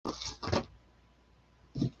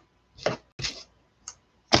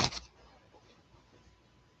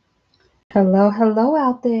Hello, hello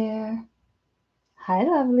out there. Hi,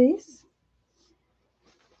 lovelies.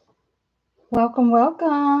 Welcome,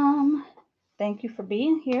 welcome. Thank you for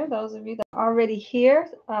being here. Those of you that are already here,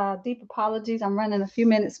 deep apologies. I'm running a few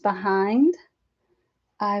minutes behind.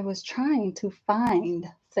 I was trying to find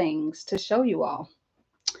things to show you all.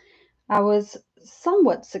 I was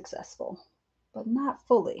somewhat successful, but not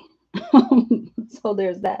fully. So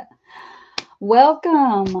there's that.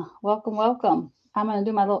 Welcome, welcome, welcome. I'm going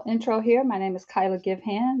to do my little intro here. My name is Kiala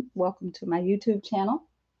Givehand. Welcome to my YouTube channel.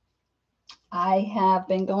 I have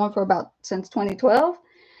been going for about since 2012,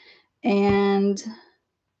 and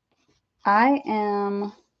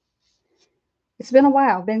it's been a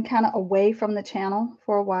while. I've been kind of away from the channel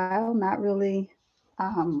for a while, not really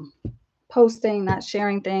um, posting, not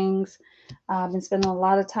sharing things. I've been spending a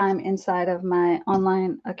lot of time inside of my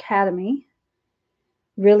online academy,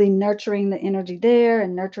 really nurturing the energy there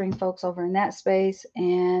and nurturing folks over in that space.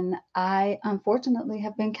 And I unfortunately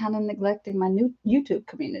have been kind of neglecting my new YouTube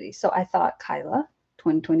community. So I thought, Kiala,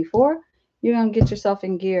 2024, you're going to get yourself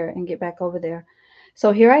in gear and get back over there.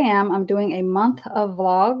 So here I am. I'm doing a month of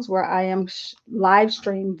vlogs where I am live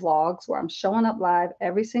stream vlogs where I'm showing up live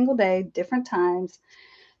every single day, different times,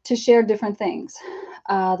 to share different things.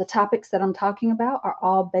 The topics that I'm talking about are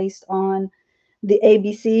all based on the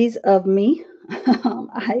ABCs of me.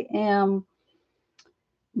 I am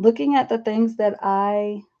looking at the things that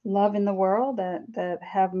I love in the world that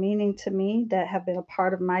have meaning to me, that have been a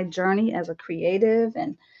part of my journey as a creative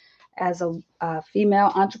and as a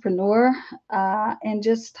female entrepreneur, and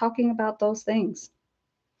just talking about those things.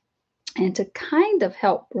 And to kind of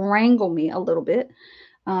help wrangle me a little bit,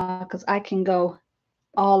 because I can go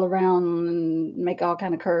all around and make all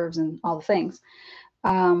kind of curves and all the things.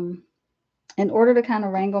 In order to kind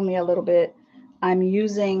of wrangle me a little bit, I'm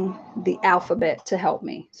using the alphabet to help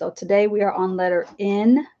me. So today we are on letter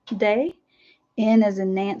N day. N as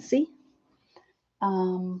in Nancy.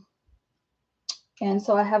 Um, and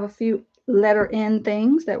so I have a few letter N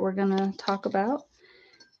things that we're going to talk about.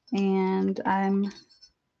 And I'm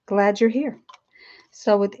glad you're here.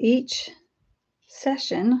 So with each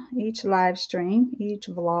session, each live stream, each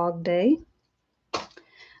vlog day,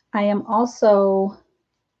 I am also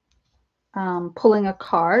pulling a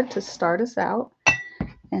card to start us out.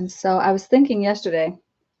 And so I was thinking yesterday,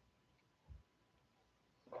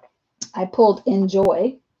 I pulled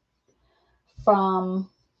Enjoy from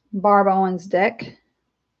Barb Owen's deck,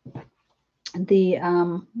 the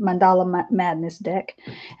Mandala Madness deck.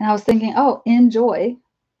 And I was thinking, oh, Enjoy,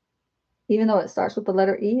 even though it starts with the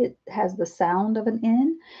letter E, it has the sound of an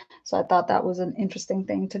N. So I thought that was an interesting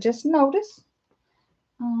thing to just notice.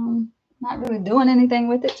 Not really doing anything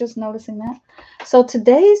with it, just noticing that. So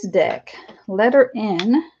today's deck, letter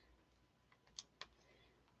N.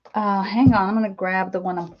 Hang on, I'm going to grab the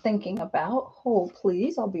one I'm thinking about. Hold,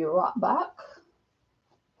 please. I'll be right back.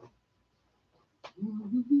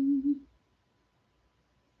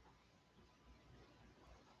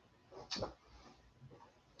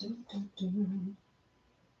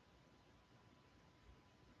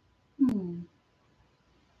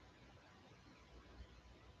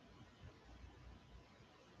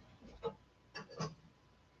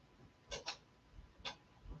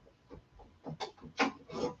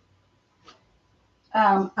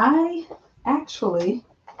 I actually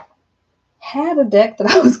had a deck that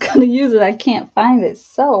I was going to use it. I can't find it.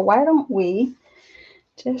 So why don't we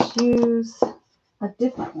just use a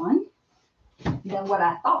different one than what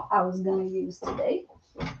I thought I was going to use today.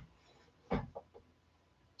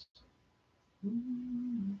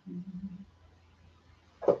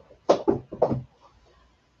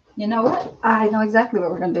 You know what? I know exactly what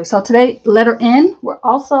we're going to do. So today, letter N, we're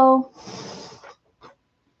also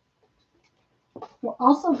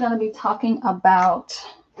going to be talking about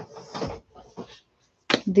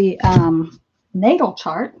the natal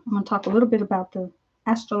chart. I'm going to talk a little bit about the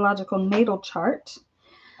astrological natal chart.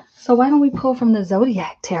 So why don't we pull from the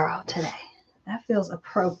Zodiac Tarot today? That feels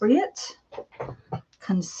appropriate,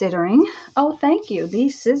 considering. Oh, thank you.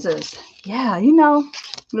 These scissors. Yeah,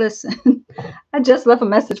 listen, I just left a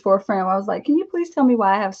message for a friend. I was like, can you please tell me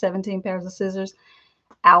why I have 17 pairs of scissors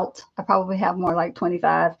out? I probably have more like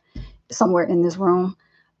 25 somewhere in this room.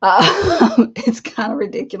 It's kind of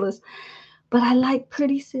ridiculous. But I like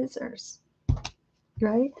pretty scissors,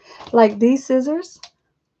 right? Like these scissors.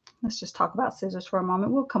 Let's just talk about scissors for a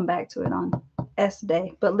moment. We'll come back to it on S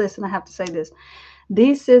Day. But listen, I have to say this.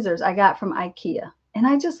 These scissors I got from IKEA, and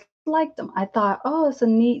I just liked them. I thought, oh, it's a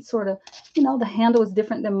neat sort of, the handle is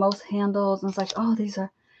different than most handles. And it's like, oh,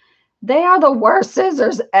 they are the worst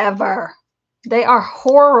scissors ever. They are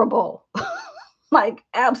horrible. Like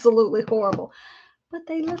absolutely horrible. but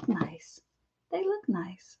they look nice. They look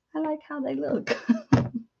nice. I like how they look.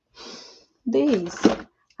 These,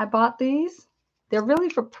 I bought these. They're really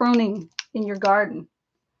for pruning in your garden.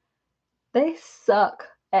 They suck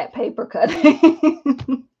at paper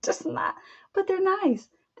cutting. Just not, but they're nice.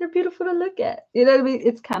 They're beautiful to look at. You know what I mean?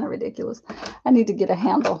 It's kind of ridiculous. I need to get a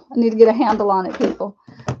handle. I need to get a handle on it, people.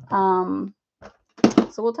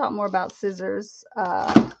 So we'll talk more about scissors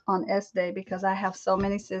on S Day because I have so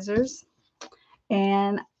many scissors.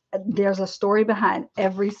 And there's a story behind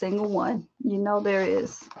every single one. You know there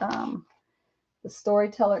is. The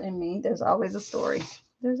storyteller in me, there's always a story.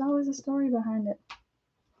 There's always a story behind it.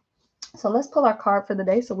 So let's pull our card for the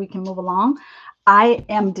day so we can move along. I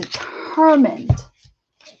am determined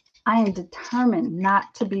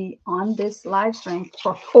not to be on this live stream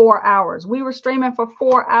for 4 hours. We were streaming for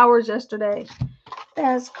 4 hours yesterday.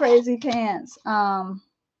 That's crazy pants. I'm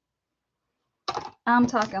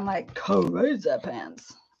talking like crazy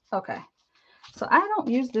pants. Okay. So I don't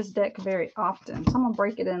use this deck very often. So I'm going to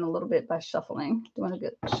break it in a little bit by shuffling, doing a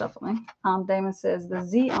good shuffling. Damon says the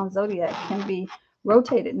Z on Zodiac can be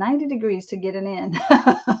rotated 90 degrees to get it in.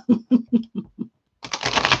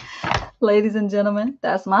 Ladies and gentlemen,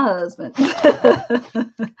 that's my husband.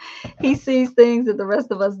 He sees things that the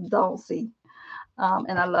rest of us don't see.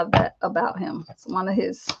 And I love that about him. It's one of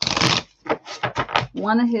his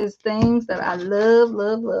things that I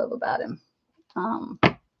love about him.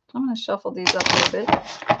 I'm going to shuffle these up a little bit.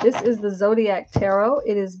 This is the Zodiac Tarot.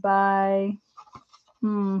 It is by,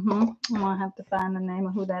 I'm going to have to find the name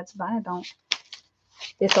of who that's by. I don't.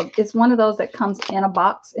 It's one of those that comes in a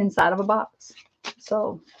box, inside of a box.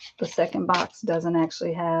 So the second box doesn't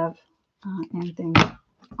actually have anything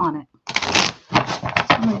on it.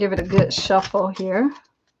 I'm going to give it a good shuffle here.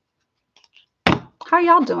 How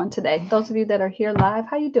y'all doing today? Those of you that are here live,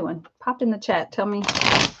 how you doing? Pop in the chat. Tell me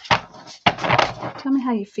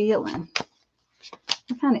how you feeling.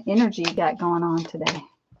 What kind of energy you got going on today?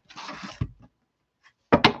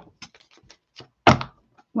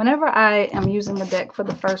 Whenever I am using the deck for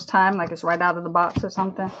the first time, like it's right out of the box or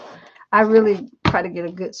something, I really try to get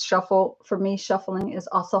a good shuffle. For me, shuffling is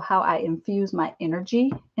also how I infuse my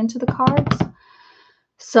energy into the cards.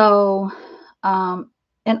 So,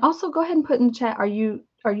 and also go ahead and put in the chat, are you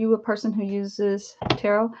a person who uses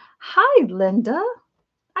tarot? Hi, Linda.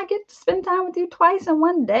 I get to spend time with you twice in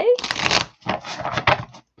one day.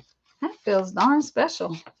 That feels darn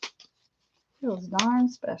special. Feels darn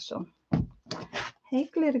special. Hey,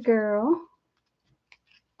 glitter girl.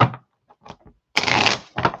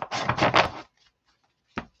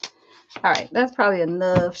 All right, that's probably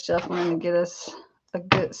enough shuffling to get us a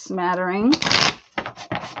good smattering. To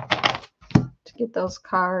get those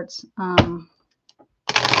cards.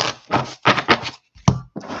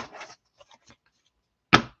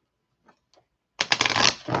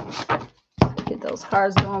 Get those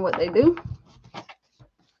cards doing what they do.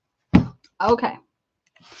 Okay.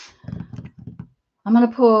 I'm going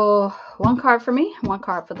to pull one card for me, one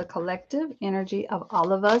card for the collective energy of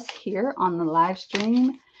all of us here on the live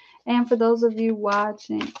stream. And for those of you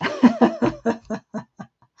watching, she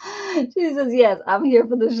says, yes, I'm here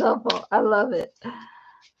for the shuffle. I love it.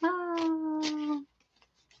 Oh,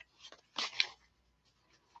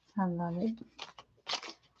 I love it.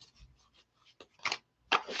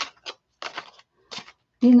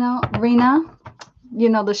 You know, Rena, you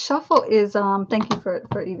know, the shuffle is, thank you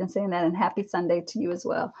for even saying that, and happy Sunday to you as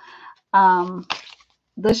well.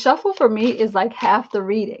 The shuffle for me is like half the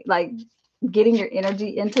reading, like getting your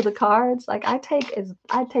energy into the cards. Like I take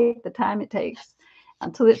the time it takes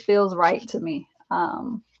until it feels right to me.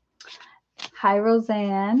 Hi,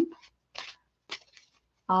 Roseanne.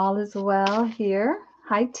 All is well here.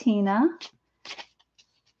 Hi, Tina.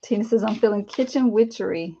 Tina says, I'm feeling kitchen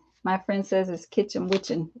witchery. My friend says it's kitchen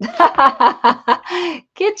witching.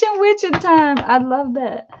 Kitchen witching time. I love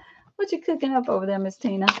that. What you cooking up over there, Miss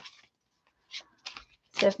Tina?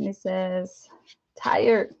 Stephanie says,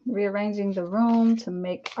 tired, rearranging the room to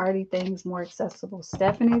make arty things more accessible.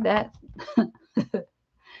 Stephanie, that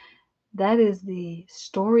is the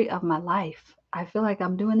story of my life. I feel like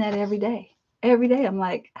I'm doing that every day. Every day I'm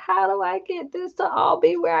like, how do I get this to all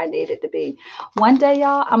be where I need it to be? One day,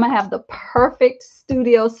 y'all, I'm going to have the perfect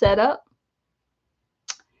studio set up.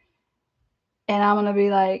 And I'm going to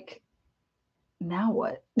be like, now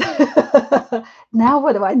what? Now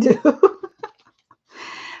what do I do?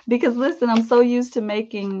 Because listen, I'm so used to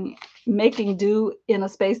making do in a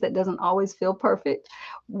space that doesn't always feel perfect.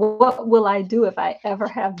 What will I do if I ever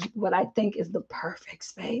have what I think is the perfect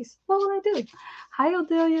space? What will I do? Hi,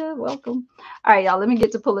 Odelia. Welcome. All right, y'all, let me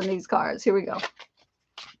get to pulling these cards. Here we go.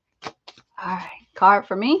 All right, card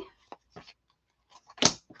for me.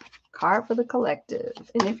 card for the collective.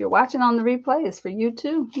 And if you're watching on the replay, it's for you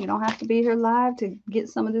too. You don't have to be here live to get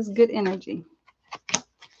some of this good energy.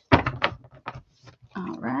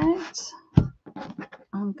 All right.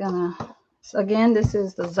 I'm gonna, so again, this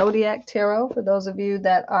is the Zodiac Tarot for those of you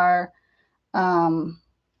that are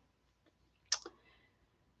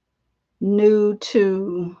new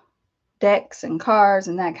to decks and cards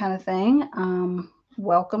and that kind of thing.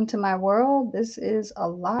 Welcome to my world. This is a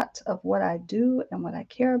lot of what I do and what I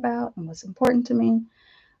care about and what's important to me.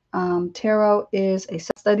 Tarot is a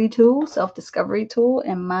self-study tool, self-discovery tool,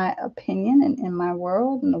 in my opinion and in my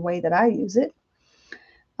world and the way that I use it.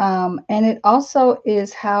 And it also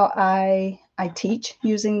is how I teach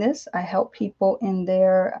using this. I help people in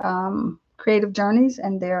their creative journeys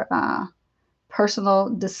and their personal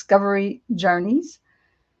discovery journeys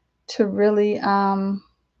to really,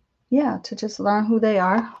 to just learn who they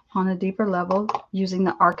are on a deeper level using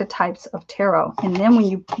the archetypes of tarot. And then when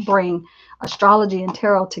you bring astrology and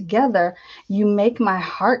tarot together, you make my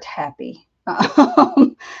heart happy.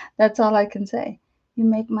 That's all I can say. You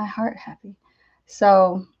make my heart happy.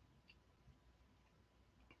 So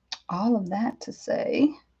all of that to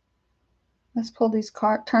say, let's pull these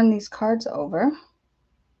cards, turn these cards over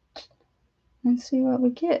and see what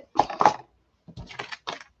we get.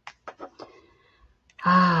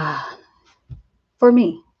 For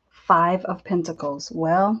me, 5 of Pentacles.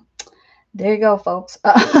 Well, there you go, folks.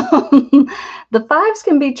 The 5s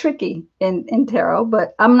can be tricky in tarot,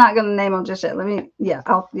 but I'm not going to name them just yet.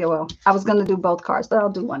 I was going to do both cards, but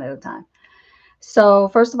I'll do one at a time. So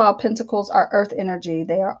first of all, Pentacles are earth energy.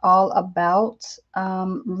 They are all about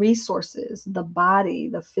resources, the body,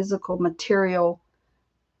 the physical, material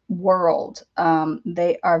world.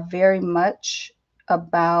 They are very much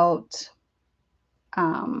about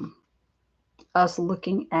us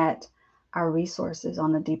looking at our resources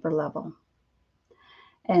on a deeper level.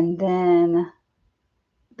 And then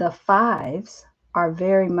the 5s are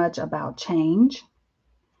very much about change,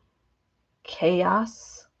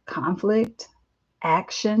 chaos, conflict,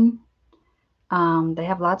 action. They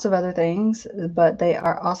have lots of other things, but they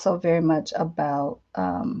are also very much about,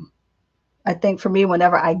 I think for me,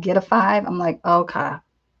 whenever I get a 5, I'm like, okay,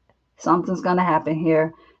 something's going to happen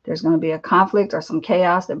here. There's going to be a conflict or some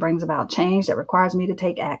chaos that brings about change that requires me to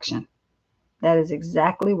take action. That is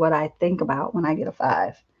exactly what I think about when I get a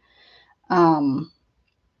 5.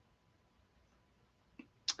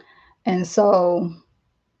 And so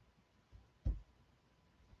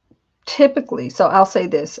typically, so I'll say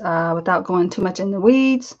this without going too much in the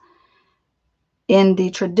weeds, in the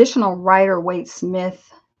traditional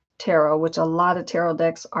Rider-Waite-Smith tarot, which a lot of tarot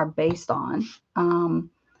decks are based on,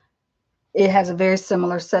 it has a very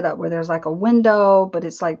similar setup where there's like a window, but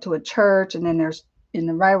it's like to a church. And then there's, in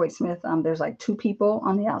the Rider-Waite-Smith, there's like 2 people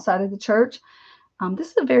on the outside of the church.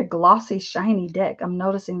 This is a very glossy, shiny deck. I'm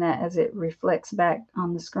noticing that as it reflects back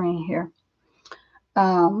on the screen here.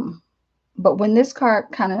 But when this card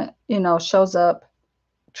kind of, shows up,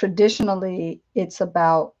 traditionally, it's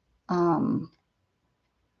about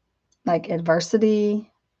like adversity,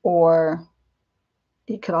 or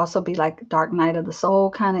it could also be like dark night of the soul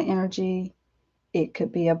kind of energy. It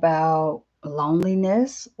could be about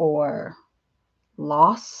loneliness or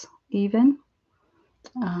loss even.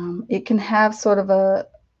 It can have sort of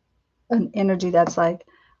an energy that's like,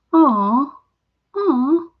 oh,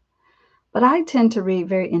 but I tend to read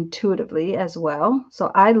very intuitively as well.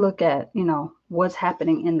 So I look at, what's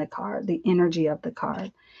happening in the card, the energy of the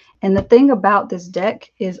card. And the thing about this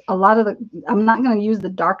deck is I'm not going to use the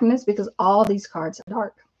darkness because all these cards are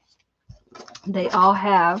dark. They all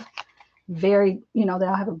have they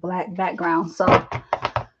all have a black background. So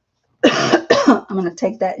I'm going to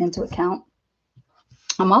take that into account.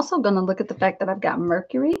 I'm also going to look at the fact that I've got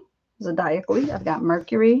Mercury zodiacally. I've got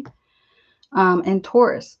Mercury and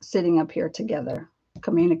Taurus sitting up here together.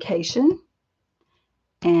 Communication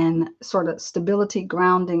and sort of stability,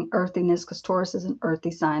 grounding, earthiness, because Taurus is an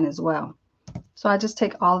earthy sign as well. So I just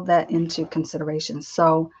take all of that into consideration.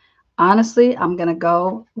 So honestly, I'm going to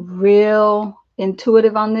go real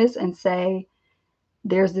intuitive on this and say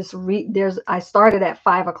I started at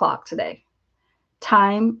 5 o'clock today.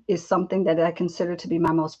 Time is something that I consider to be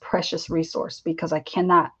my most precious resource, because I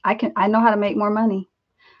know how to make more money.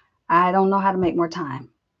 I don't know how to make more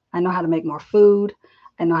time. I know how to make more food.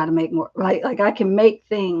 I know how to make more, like I can make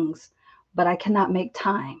things, but I cannot make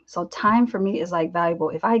time. So time for me is like valuable.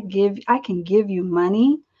 If I can give you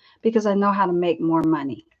money because I know how to make more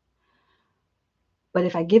money. But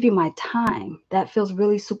if I give you my time, that feels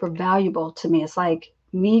really super valuable to me. It's like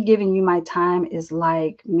me giving you my time is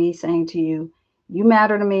like me saying to you, you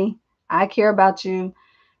matter to me. I care about you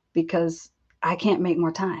because I can't make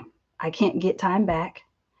more time. I can't get time back.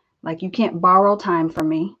 Like, you can't borrow time from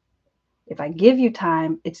me. If I give you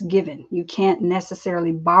time, it's given. You can't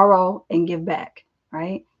necessarily borrow and give back,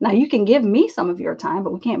 right? Now, you can give me some of your time,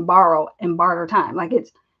 but we can't borrow and barter time. Like,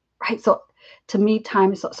 it's right. So to me,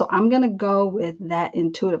 time is so I'm going to go with that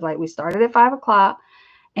intuitive. Like, we started at 5 o'clock.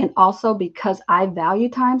 And also, because I value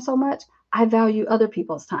time so much, I value other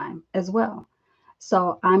people's time as well.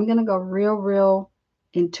 So I'm going to go real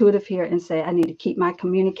intuitive here and say I need to keep my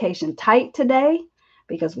communication tight today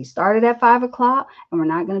because we started at 5 o'clock and we're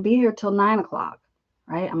not going to be here till 9 o'clock,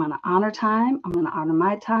 right? I'm going to honor time. I'm going to honor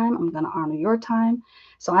my time. I'm going to honor your time.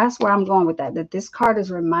 So that's where I'm going with that this card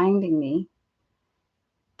is reminding me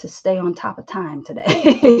to stay on top of time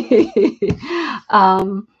today.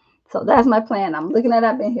 So that's my plan. I'm looking at,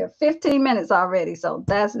 I've been here 15 minutes already. So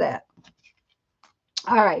that's that.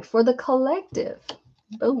 All right. For the collective,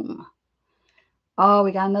 boom. Oh,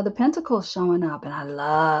 we got another pentacle showing up, and I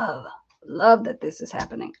love that this is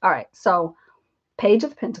happening. All right. So Page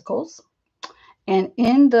of Pentacles. And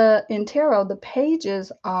in tarot, the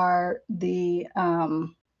pages are the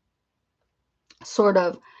sort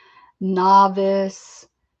of novice,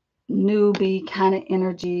 newbie kind of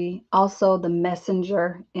energy, also the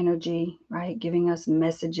messenger energy, right? Giving us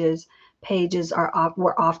messages. Pages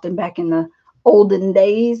were often, back in the olden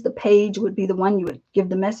days, the page would be the one you would give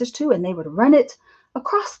the message to, and they would run it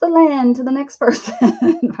across the land to the next person,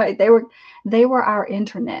 right? They were our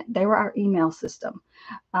internet. They were our email system.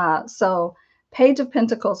 So Page of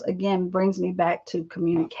Pentacles, again, brings me back to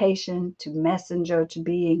communication, to messenger, to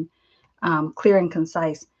being clear and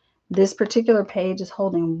concise. This particular page is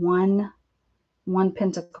holding one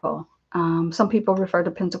pentacle. Some people refer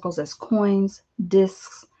to pentacles as coins,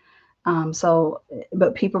 discs.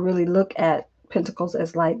 But people really look at pentacles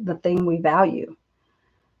as like the thing we value.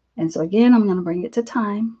 And so again, I'm going to bring it to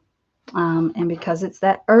time. And because it's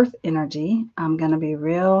that earth energy, I'm going to be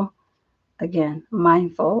real, again,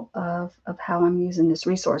 mindful of how I'm using this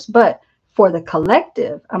resource. But for the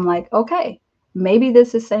collective, I'm like, okay, maybe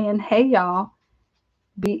this is saying, hey, y'all,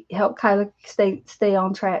 help Kyla stay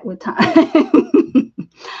on track with time.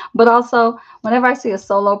 But also, whenever I see a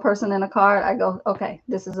solo person in a card, I go, okay,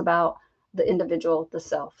 this is about the individual, the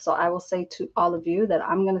self. So I will say to all of you that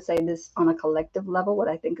I'm going to say this on a collective level. What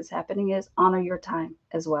I think is happening is honor your time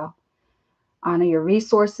as well. Honor your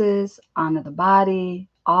resources, honor the body.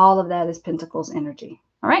 All of that is Pentacles energy.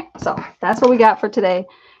 All right. So that's what we got for today.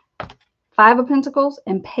 5 of Pentacles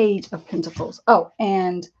and Page of Pentacles. Oh,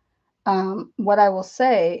 and what I will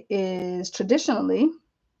say is traditionally,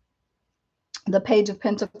 the Page of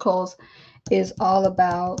Pentacles is all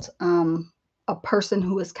about a person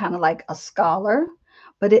who is kind of like a scholar,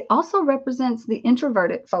 but it also represents the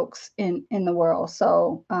introverted folks in the world.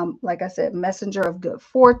 So like I said, messenger of good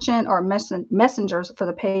fortune, or messengers for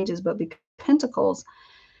the pages, but because Pentacles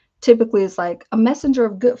typically is like a messenger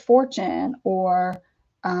of good fortune, or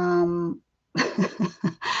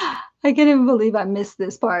I can't even believe I missed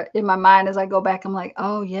this part in my mind. As I go back, I'm like,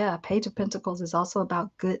 oh yeah, Page of Pentacles is also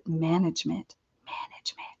about good management.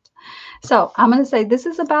 So I'm going to say this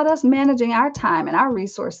is about us managing our time and our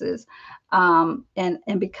resources. And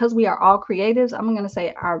because we are all creatives, I'm going to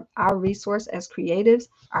say our resource as creatives,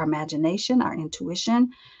 our imagination, our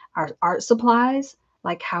intuition, our art supplies,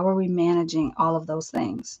 like how are we managing all of those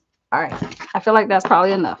things? All right. I feel like that's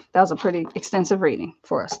probably enough. That was a pretty extensive reading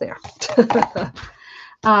for us there.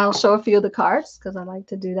 I'll show a few of the cards because I like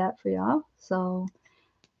to do that for y'all. So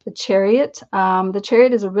the Chariot. The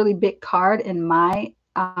Chariot is a really big card in my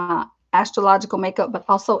astrological makeup, but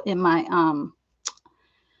also in my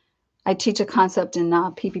I teach a concept in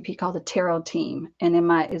PPP called the Tarot Team, and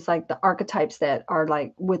it's like the archetypes that are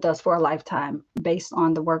like with us for a lifetime, based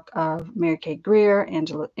on the work of Mary Kay Greer,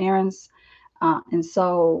 Angela Ahrens, and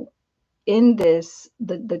so in this,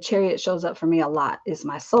 the Chariot shows up for me a lot. It's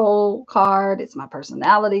my soul card, it's my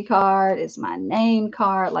personality card, it's my name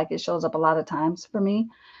card. Like, it shows up a lot of times for me.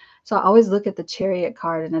 So I always look at the Chariot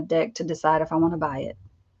card in a deck to decide if I want to buy it.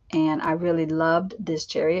 And I really loved this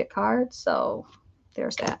Chariot card. So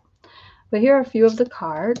there's that. But here are a few of the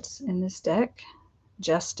cards in this deck.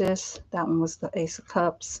 Justice. That one was the Ace of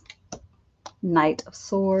Cups. Knight of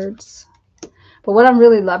Swords. But what I'm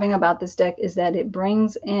really loving about this deck is that it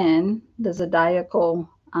brings in the zodiacal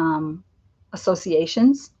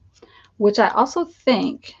associations, which I also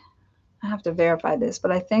think, I have to verify this,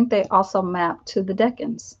 but I think they also map to the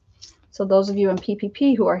decans. So those of you in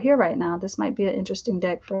PPP who are here right now, this might be an interesting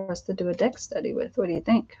deck for us to do a deck study with. What do you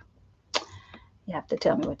think? You have to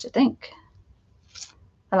tell me what you think.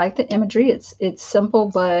 I like the imagery. It's simple,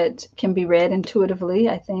 but can be read intuitively,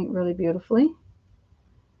 I think, really beautifully.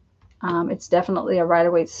 It's definitely a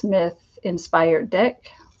Rider-Waite-Smith inspired deck.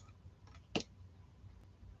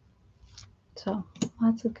 So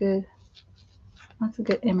lots of good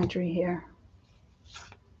imagery here.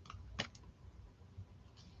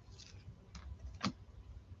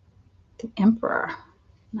 The Emperor.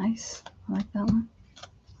 Nice. I like that one.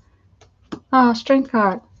 Oh, Strength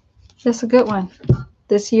card. That's a good one.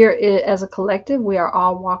 This year, as a collective, we are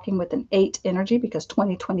all walking with an 8 energy because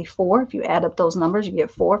 2024, if you add up those numbers, you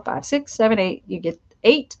get 4, 5, 6, 7, 8. You get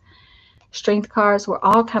 8 Strength cards. We're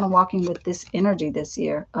all kind of walking with this energy this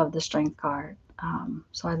year of the Strength card.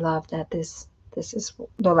 So I love that this is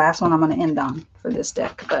the last one I'm going to end on for this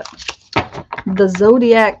deck. But the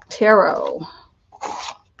Zodiac Tarot.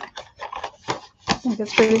 I think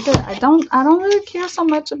it's pretty good. I don't really care so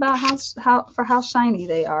much about how shiny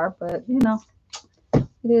they are, but you know,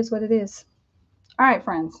 it is what it is. All right,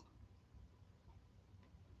 friends.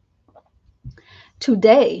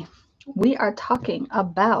 Today we are talking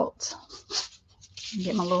about,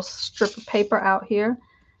 get my little strip of paper out here.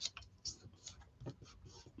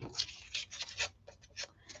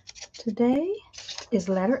 Today is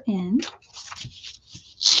letter N.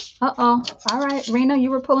 Uh-oh. All right, Rena,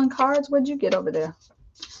 you were pulling cards. What'd you get over there?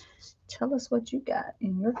 Tell us what you got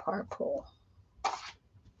in your card pull.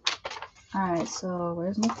 All right, so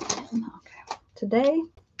where's my pen? Okay. Today,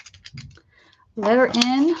 letter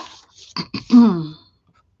N.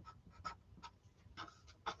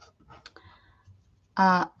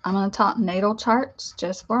 I'm going to talk natal charts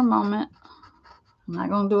just for a moment. I'm not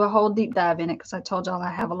going to do a whole deep dive in it because I told y'all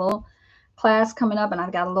I have a little class coming up, and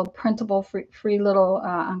I've got a little printable, free little,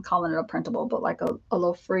 I'm calling it a printable, but like a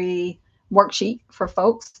little free worksheet for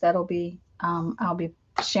folks that'll be, I'll be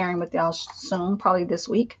sharing with y'all soon, probably this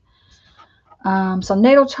week. So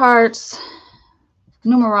natal charts,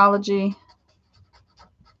 numerology.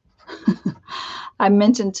 I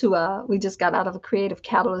mentioned we just got out of a creative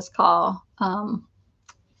catalyst call,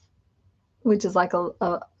 which is like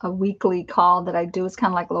a weekly call that I do. It's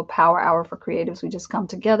kind of like a little power hour for creatives. We just come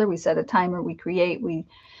together, we set a timer, we create, we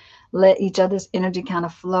let each other's energy kind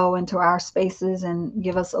of flow into our spaces and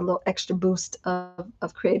give us a little extra boost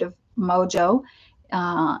of creative mojo.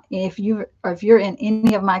 If you're in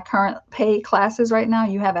any of my current paid classes right now,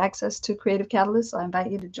 you have access to Creative Catalyst. So I invite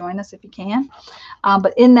you to join us if you can.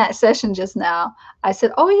 But in that session just now, I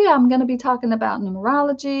said, oh yeah, I'm going to be talking about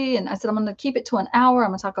numerology. And I said, I'm going to keep it to an hour.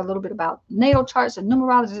 I'm going to talk a little bit about natal charts and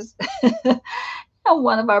numerologists. And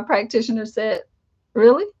one of our practitioners said,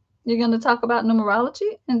 really? You're going to talk about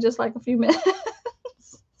numerology in just like a few minutes?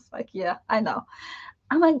 It's like, yeah, I know.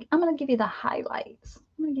 I'm going to give you the highlights.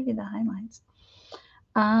 I'm going to give you the highlights.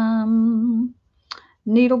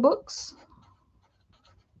 Needle books.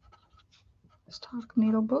 Let's talk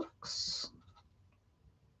needle books.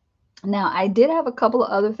 Now, I did have a couple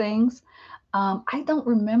of other things. I don't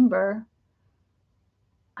remember.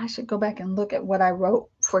 I should go back and look at what I wrote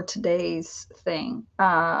for today's thing.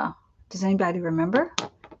 Does anybody remember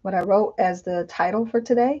what I wrote as the title for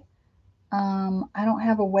today? I don't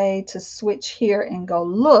have a way to switch here and go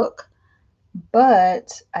look,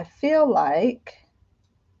 but I feel like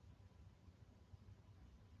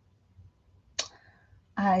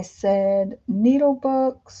I said needle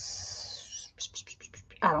books.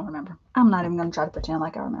 I don't remember. I'm not even going to try to pretend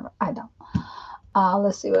like I remember. I don't.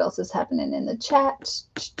 Let's see what else is happening in the chat.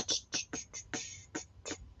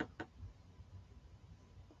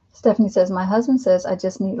 Stephanie says, my husband says I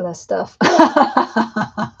just need less stuff.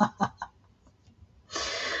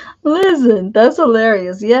 Listen, that's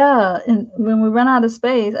hilarious. Yeah. And when we run out of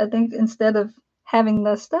space, I think instead of having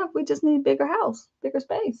less stuff, we just need bigger house, bigger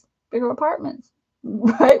space, bigger apartments,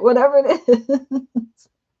 right? Whatever it is.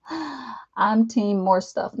 I'm team more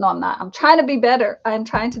stuff. No, I'm not. I'm trying to be better. I'm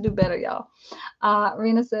trying to do better, y'all.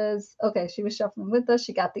 Rena says, okay, she was shuffling with us.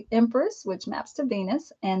 She got the Empress, which maps to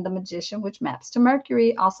Venus, and the Magician, which maps to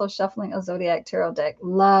Mercury, also shuffling a Zodiac Tarot deck.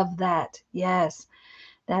 Love that. Yes.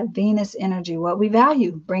 That Venus energy, what we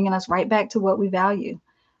value, bringing us right back to what we value.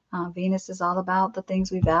 Venus is all about the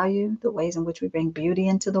things we value, the ways in which we bring beauty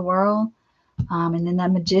into the world. And then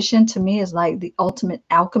that Magician to me is like the ultimate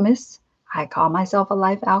alchemist. I call myself a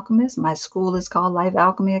life alchemist. My school is called Life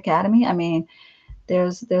Alchemy Academy. I mean,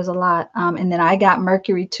 there's a lot. And then I got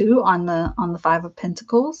Mercury too on the Five of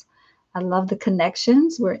Pentacles. I love the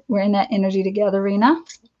connections. We're in that energy together, Rena.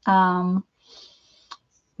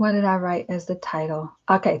 What did I write as the title?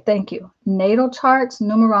 Okay, thank you. Natal charts,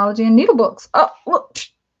 numerology, and needle books. Oh, look.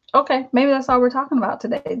 Okay, maybe that's all we're talking about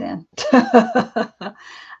today then.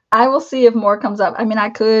 I will see if more comes up. I mean,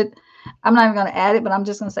 I'm not even going to add it, but I'm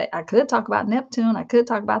just going to say I could talk about Neptune. I could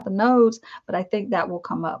talk about the nodes, but I think that will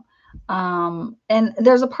come up. And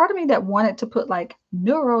there's a part of me that wanted to put like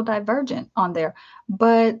neurodivergent on there,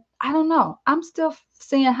 but I don't know. I'm still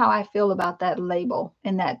seeing how I feel about that label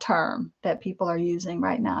and that term that people are using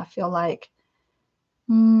right now. I feel like,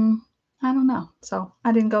 I don't know. So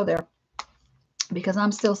I didn't go there because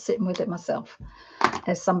I'm still sitting with it myself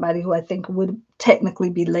as somebody who I think would technically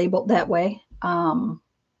be labeled that way. I'm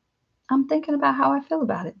thinking about how I feel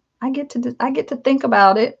about it. I get to think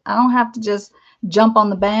about it. I don't have to just jump on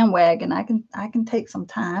the bandwagon. I can take some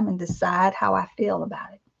time and decide how I feel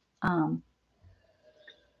about it.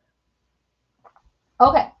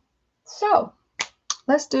 Okay, so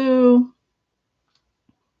let's do.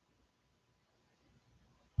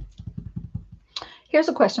 Here's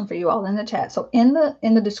a question for you all in the chat. So in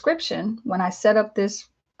the description, when I set up this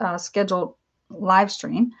scheduled live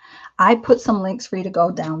stream, I put some links for you to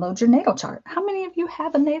go download your natal chart. How many of you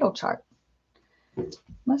have a natal chart?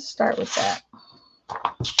 Let's start with that.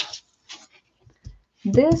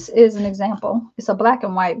 This is an example. It's a black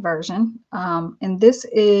and white version. And this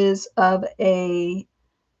is of a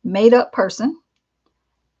made up person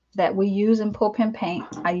that we use in Pull Pen Paint.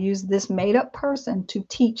 I use this made up person to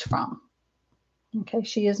teach from. Okay,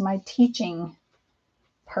 she is my teaching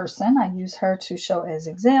person. I use her to show as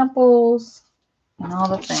examples and all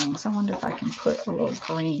the things. I wonder if I can put a little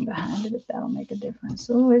green behind it, if that'll make a difference.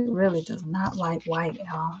 Oh, it really does not like white,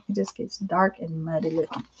 y'all. It just gets dark and muddy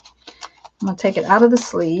looking. I'm going to take it out of the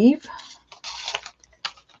sleeve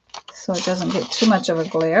so it doesn't get too much of a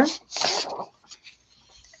glare.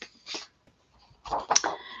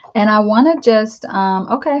 And I want to just,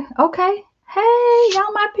 okay. Hey,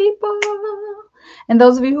 y'all my people. And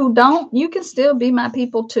those of you who don't, you can still be my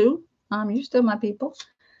people too. You're still my people.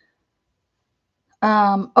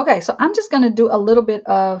 Okay, so I'm just going to do a little bit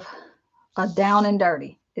of a down and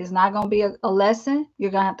dirty. It's not going to be a lesson.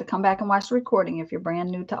 You're going to have to come back and watch the recording if you're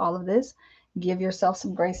brand new to all of this. Give yourself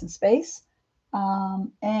some grace and space,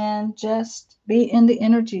 and just be in the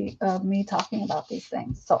energy of me talking about these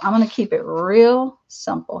things. So I'm going to keep it real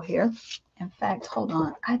simple here. In fact, hold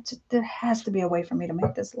on. There has to be a way for me to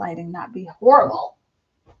make this lighting not be horrible.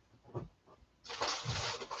 I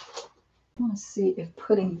want to see if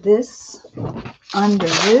putting this under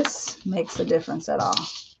this makes a difference at all.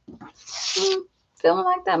 Feeling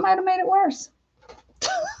like that might have made it worse.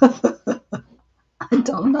 I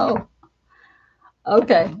don't know.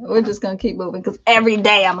 Okay, we're just going to keep moving because every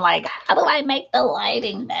day I'm like, how do I make the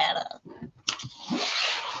lighting better?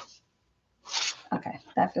 Okay,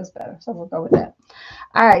 that feels better. So we'll go with that.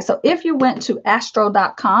 All right, so if you went to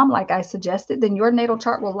astro.com, like I suggested, then your natal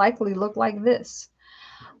chart will likely look like this.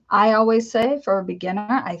 I always say for a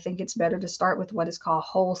beginner, I think it's better to start with what is called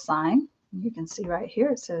whole sign. You can see right here,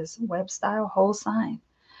 it says web style whole sign.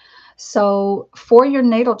 So for your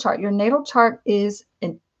natal chart is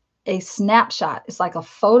a snapshot. It's like a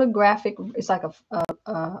photographic, it's like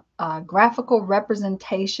a graphical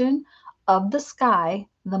representation of the sky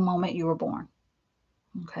the moment you were born.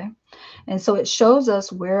 Okay. And so it shows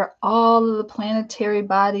us where all of the planetary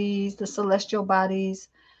bodies, the celestial bodies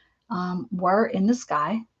were in the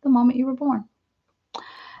sky the moment you were born.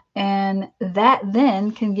 And that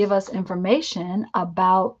then can give us information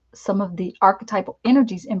about some of the archetypal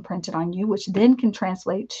energies imprinted on you, which then can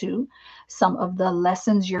translate to some of the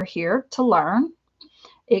lessons you're here to learn.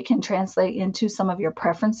 It can translate into some of your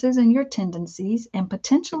preferences and your tendencies, and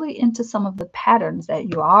potentially into some of the patterns that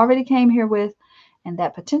you already came here with, and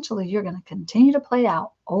that potentially you're going to continue to play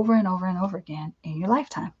out over and over and over again in your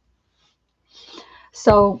lifetime.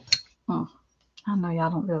 So, I know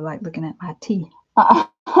y'all don't really like looking at my tea.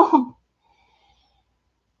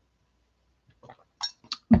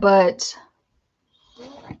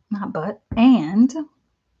 And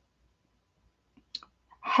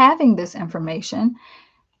having this information,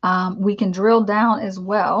 we can drill down as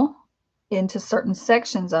well into certain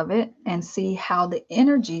sections of it and see how the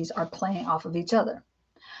energies are playing off of each other.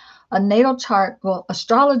 A natal chart, well,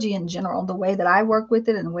 astrology in general, the way that I work with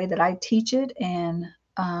it and the way that I teach it and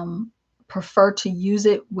prefer to use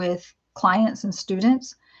it with clients and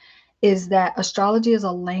students is that astrology is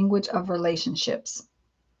a language of relationships.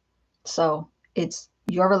 So it's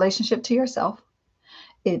your relationship to yourself.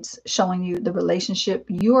 It's showing you the relationship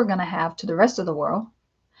you are going to have to the rest of the world.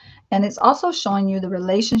 And it's also showing you the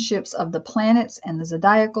relationships of the planets and the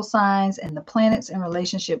zodiacal signs and the planets in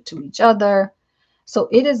relationship to each other. So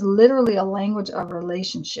it is literally a language of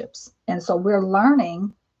relationships. And so we're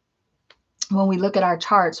learning, when we look at our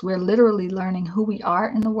charts, we're literally learning who we are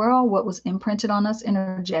in the world, what was imprinted on us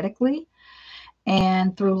energetically.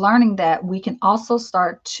 And through learning that, we can also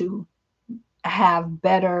start to have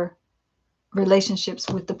better relationships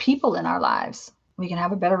with the people in our lives. We can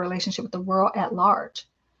have a better relationship with the world at large.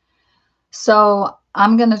 So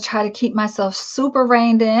I'm going to try to keep myself super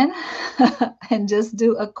reined in and just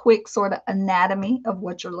do a quick sort of anatomy of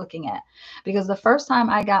what you're looking at. Because the first time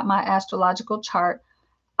I got my astrological chart,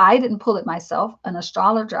 I didn't pull it myself. An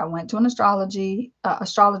astrologer, I went to an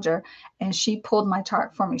astrologer, and she pulled my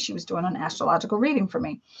chart for me. She was doing an astrological reading for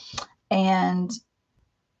me. And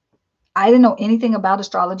I didn't know anything about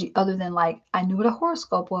astrology other than like I knew what a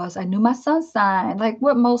horoscope was. I knew my sun sign, like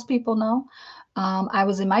what most people know. I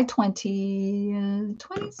was in my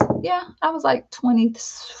 20s. Yeah, I was like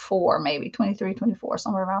 24, maybe 23, 24,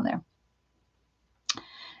 somewhere around there.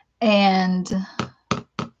 And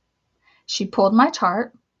she pulled my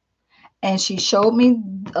chart and she showed me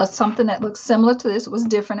something that looked similar to this. It was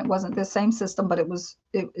different. It wasn't the same system, but it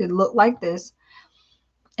looked like this.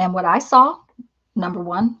 And what I saw, number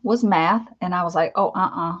one, was math. And I was like, oh,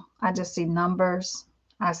 I just see numbers.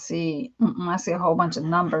 I see a whole bunch of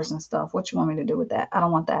numbers and stuff. What you want me to do with that? I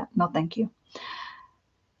don't want that. No, thank you.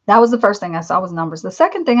 That was the first thing I saw was numbers. The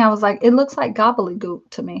second thing I was like, it looks like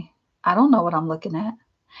gobbledygook to me. I don't know what I'm looking at.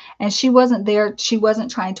 And she wasn't there. She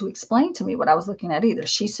wasn't trying to explain to me what I was looking at either.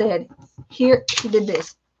 She said, here, she did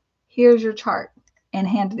this. Here's your chart, and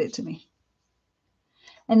handed it to me.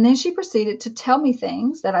 And then she proceeded to tell me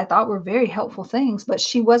things that I thought were very helpful things, but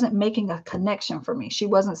she wasn't making a connection for me. She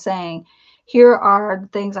wasn't saying, here are the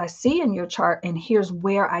things I see in your chart, and here's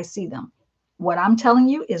where I see them. What I'm telling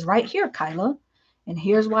you is right here, Kyla. And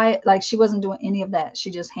here's why. Like, she wasn't doing any of that. She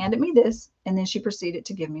just handed me this, and then she proceeded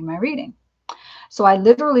to give me my reading. So I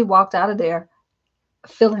literally walked out of there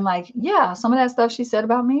feeling like, yeah, some of that stuff she said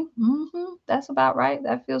about me, that's about right.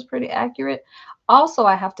 That feels pretty accurate. Also,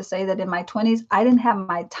 I have to say that in my 20s, I didn't have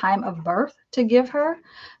my time of birth to give her.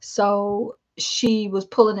 So she was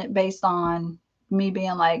pulling it based on me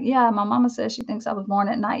being like, yeah, my mama says she thinks I was born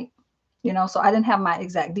at night, so I didn't have my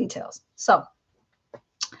exact details. So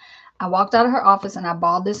I walked out of her office and I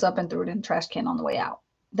balled this up and threw it in the trash can on the way out.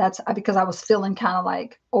 That's because I was feeling kind of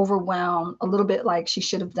like overwhelmed, a little bit like she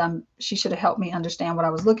should have helped me understand what I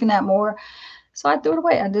was looking at more. So I threw it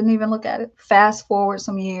away. I didn't even look at it. Fast forward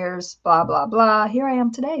some years, blah, blah, blah. Here I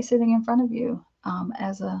am today sitting in front of you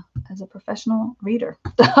as a professional reader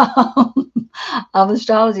of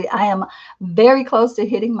astrology. I am very close to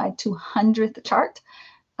hitting my 200th chart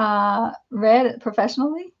read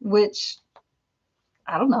professionally, which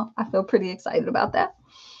I don't know. I feel pretty excited about that.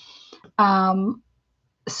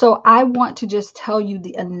 So I want to just tell you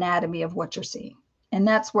the anatomy of what you're seeing. And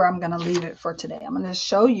that's where I'm going to leave it for today. I'm going to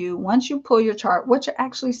show you, once you pull your chart, what you're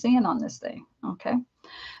actually seeing on this thing. Okay.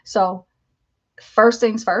 So first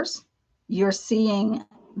things first, you're seeing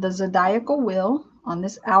the zodiacal wheel on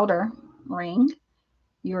this outer ring.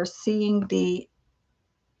 You're seeing the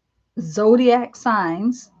zodiac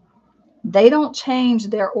signs. They don't change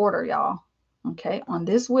their order, y'all. Okay. On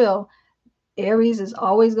this wheel, Aries is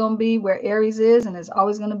always going to be where Aries is, and it's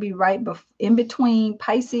always going to be right in between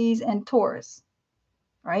Pisces and Taurus,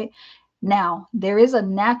 right? Now, there is a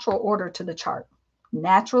natural order to the chart.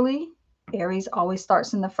 Naturally, Aries always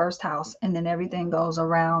starts in the first house, and then everything goes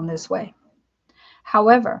around this way.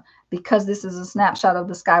 However, because this is a snapshot of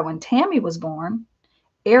the sky when Tammy was born,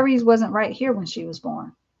 Aries wasn't right here when she was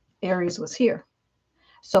born. Aries was here.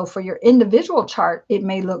 So for your individual chart, it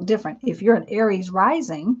may look different. If you're an Aries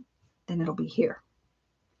rising, then it'll be here.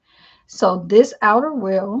 So this outer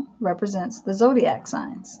wheel represents the zodiac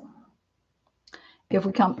signs. If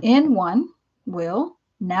we come in one wheel,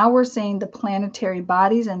 now we're seeing the planetary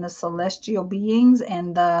bodies and the celestial beings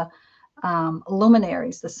and the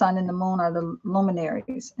luminaries. The sun and the moon are the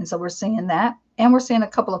luminaries. And so we're seeing that. And we're seeing a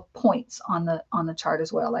couple of points on the chart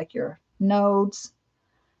as well, like your nodes,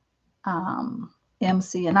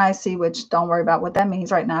 MC and IC, which don't worry about what that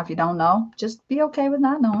means right now. If you don't know, just be okay with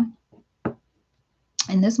not knowing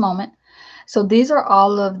in this moment. So these are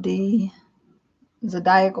all of the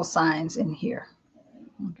zodiacal signs in here.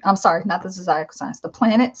 I'm sorry, not the zodiacal signs, the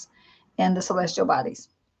planets and the celestial bodies.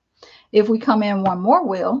 If we come in one more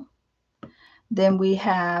wheel, then we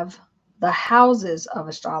have the houses of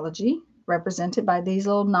astrology represented by these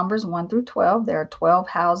little numbers 1 through 12. There are 12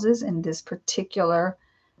 houses in this particular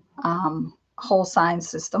whole sign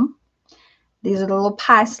system. These are the little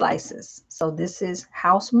pie slices. So this is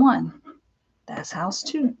house 1. That's house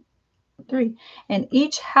 2. 3. And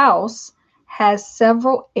each house has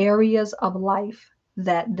several areas of life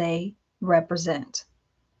that they represent.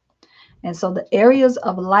 And so the areas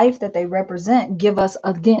of life that they represent give us,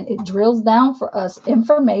 again, it drills down for us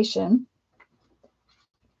information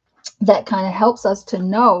that kind of helps us to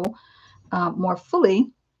know more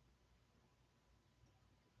fully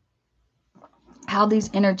how these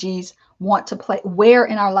energies want to play, where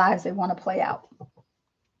in our lives they want to play out.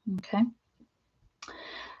 Okay.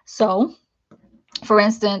 So, for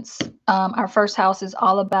instance, our first house is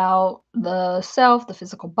all about the self, the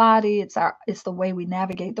physical body. It's the way we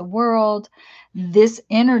navigate the world. This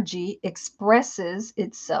energy expresses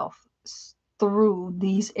itself through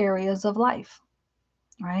these areas of life,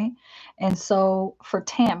 right? And so for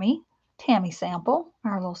Tammy sample,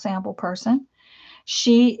 our little sample person,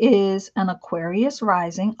 she is an Aquarius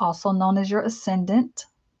rising, also known as your ascendant,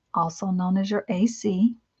 also known as your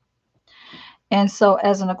AC. And so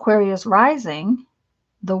as an Aquarius rising,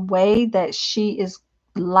 the way that she is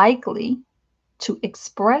likely to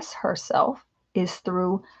express herself is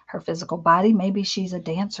through her physical body. Maybe she's a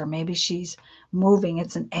dancer. Maybe she's moving.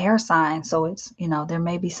 It's an air sign. So it's, there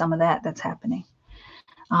may be some of that that's happening.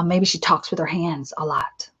 Maybe she talks with her hands a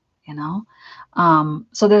lot,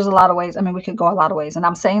 So there's a lot of ways. I mean, we could go a lot of ways. And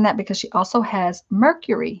I'm saying that because she also has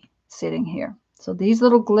Mercury sitting here. So these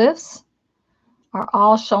little glyphs are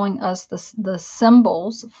all showing us the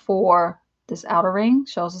symbols for this outer ring,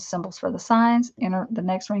 shows us symbols for the signs. The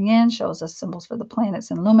next ring in shows us symbols for the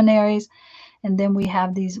planets and luminaries. And then we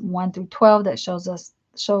have these 1 through 12 that show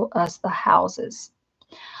us the houses.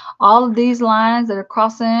 All of these lines that are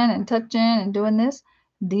crossing and touching and doing this,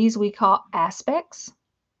 these we call aspects.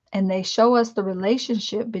 And they show us the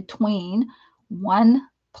relationship between one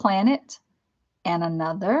planet and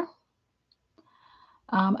another.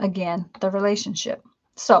 Again, the relationship.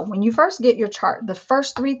 So when you first get your chart, the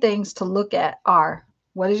first 3 things to look at are,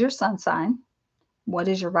 what is your sun sign? What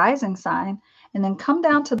is your rising sign? And then come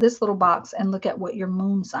down to this little box and look at what your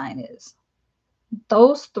moon sign is.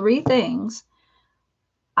 Those 3 things,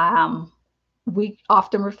 we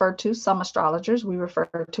often refer to, some astrologers, we refer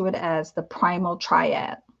to it as the primal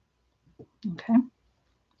triad. Okay.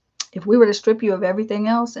 If we were to strip you of everything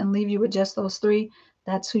else and leave you with just those 3,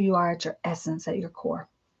 that's who you are at your essence, at your core.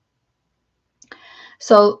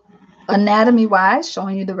 So anatomy wise,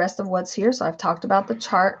 showing you the rest of what's here. So I've talked about the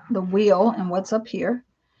chart, the wheel, and what's up here.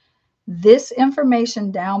 This information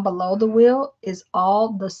down below the wheel is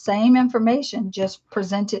all the same information, just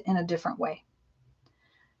presented in a different way.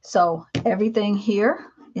 So everything here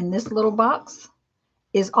in this little box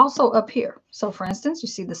is also up here. So for instance, you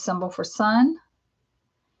see the symbol for sun,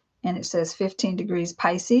 and it says 15 degrees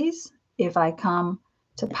Pisces. If I come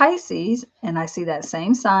to Pisces and I see that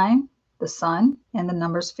same sign, the sun, and the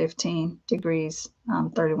numbers 15 degrees,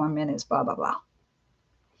 31 minutes, blah, blah, blah.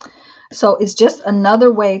 So it's just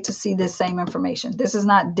another way to see this same information. This is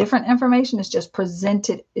not different information. It's just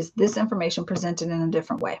presented. Is this information presented in a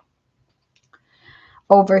different way?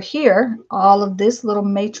 Over here, all of this little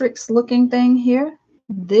matrix looking thing here,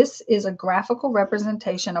 this is a graphical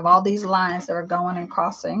representation of all these lines that are going and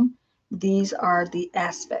crossing. These are the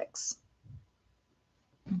aspects.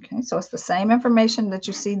 Okay, so it's the same information that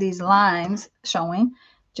you see these lines showing,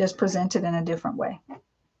 just presented in a different way.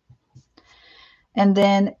 And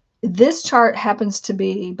then this chart happens to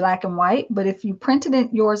be black and white, but if you printed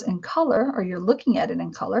it yours in color, or you're looking at it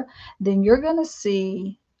in color, then you're going to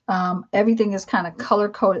see everything is kind of color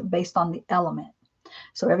coded based on the element.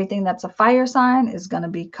 So everything that's a fire sign is going to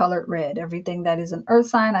be colored red. Everything that is an earth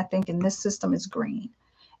sign, I think in this system, is green.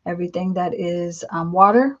 Everything that is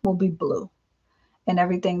water will be blue. And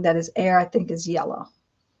everything that is air, I think, is yellow.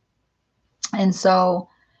 And so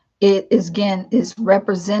it is, again, is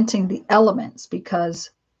representing the elements,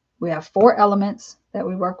 because we have 4 elements that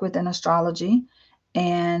we work with in astrology.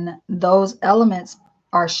 And those elements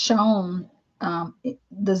are shown,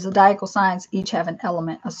 the zodiacal signs each have an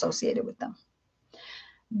element associated with them.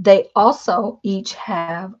 They also each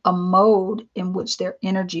have a mode in which their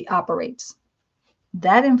energy operates.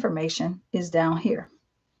 That information is down here.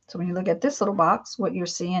 So when you look at this little box, what you're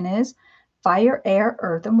seeing is fire, air,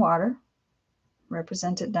 earth, and water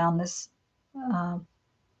represented down this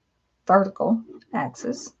vertical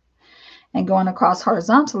axis. And going across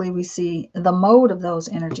horizontally, we see the mode of those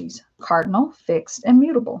energies: cardinal, fixed, and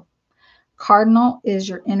mutable. Cardinal is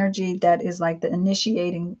your energy that is like the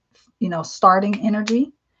initiating, starting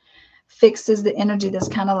energy. Fixed is the energy that's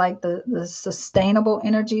kind of like the sustainable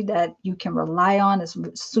energy that you can rely on. It's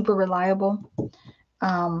super reliable.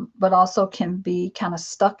 But also can be kind of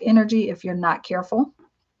stuck energy if you're not careful.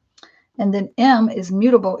 And then M is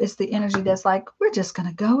mutable. It's the energy that's like, we're just going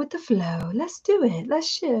to go with the flow. Let's do it. Let's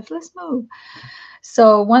shift. Let's move.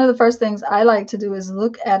 So one of the first things I like to do is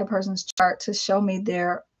look at a person's chart to show me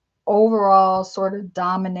their overall sort of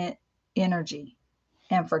dominant energy.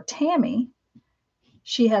 And for Tammy,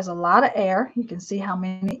 she has a lot of air. You can see how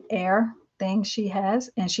many air things she has.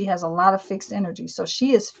 And she has a lot of fixed energy. So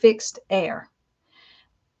she is fixed air.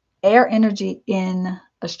 Air energy in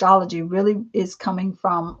astrology really is coming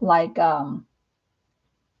from, like,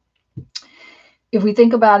 if we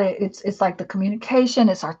think about it, it's like the communication,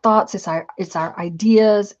 it's our thoughts, it's our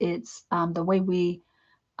ideas, it's the way we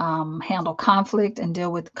handle conflict and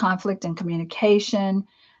deal with conflict and communication.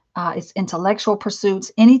 It's intellectual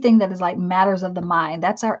pursuits, anything that is like matters of the mind.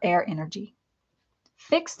 That's our air energy.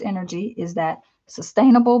 Fixed energy is that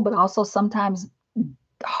sustainable, but also sometimes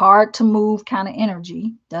hard to move kind of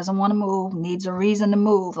energy. Doesn't want to move, needs a reason to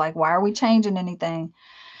move. Like, why are we changing anything?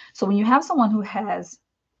 So when you have someone who has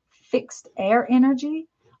fixed air energy,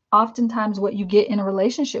 oftentimes what you get in a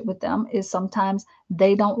relationship with them is sometimes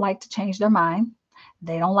they don't like to change their mind.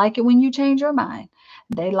 They don't like it when you change your mind.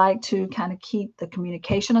 They like to kind of keep the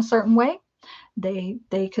communication a certain way.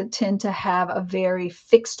 They could tend to have a very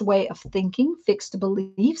fixed way of thinking, fixed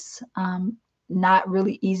beliefs, not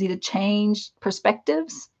really easy to change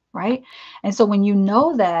perspectives, right? And so when you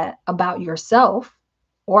know that about yourself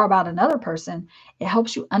or about another person, it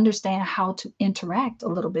helps you understand how to interact a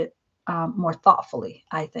little bit more thoughtfully,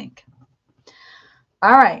 I think.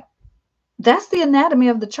 All right. That's the anatomy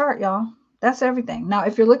of the chart, y'all. That's everything. Now,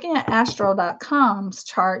 if you're looking at astro.com's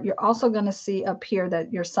chart, you're also going to see up here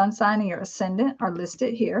that your sun sign and your ascendant are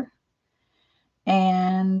listed here.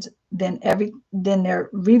 And then they're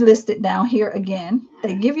relisted down here again.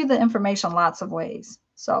 They give you the information lots of ways.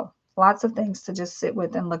 So lots of things to just sit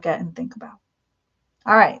with and look at and think about.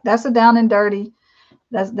 All right, that's a down and dirty.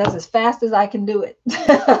 That's as fast as I can do it. And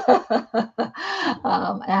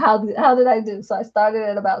how did I do? So I started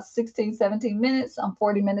at about 16, 17 minutes. I'm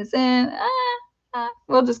 40 minutes in.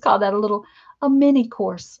 We'll just call that a mini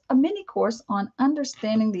course on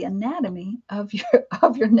understanding the anatomy of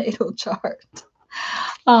your natal chart.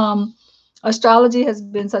 Astrology has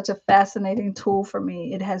been such a fascinating tool for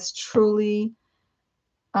me. It has truly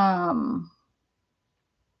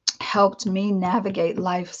helped me navigate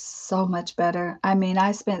life so much better. I mean,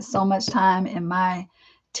 I spent so much time in my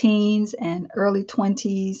teens and early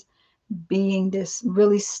 20s being this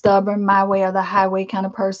really stubborn, my way or the highway kind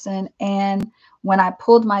of person. And when I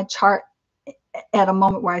pulled my chart at a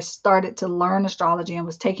moment where I started to learn astrology and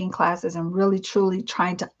was taking classes and really truly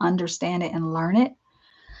trying to understand it and learn it,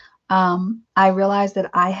 I realized that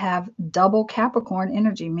I have double Capricorn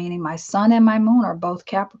energy, meaning my sun and my moon are both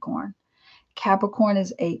Capricorn. Capricorn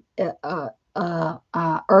is a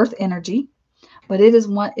earth energy, but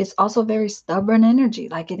it's also very stubborn energy.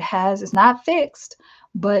 Like it's not fixed,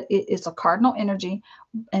 but it's a cardinal energy.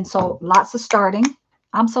 And so lots of starting.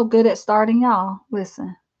 I'm so good at starting, y'all.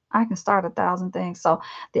 Listen, I can start 1,000 things. So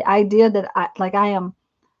the idea that I am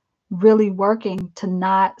really working to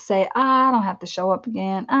not say, I don't have to show up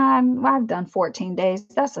again. I've done 14 days.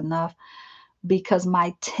 That's enough, because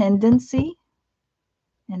my tendency,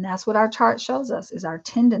 and that's what our chart shows us, is our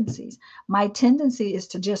tendencies. My tendency is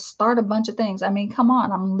to just start a bunch of things. I mean, come on,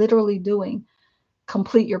 I'm literally doing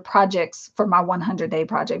complete your projects for my 100-day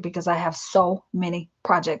project because I have so many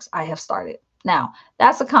projects I have started. Now,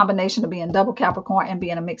 that's a combination of being double Capricorn and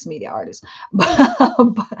being a mixed media artist.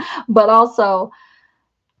 But also,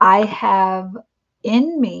 I have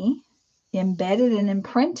in me embedded and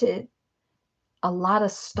imprinted a lot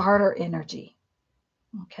of starter energy.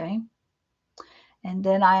 Okay. And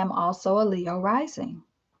then I am also a Leo rising.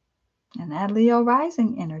 And that Leo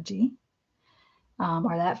rising energy,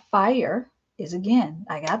 or that fire, is, again,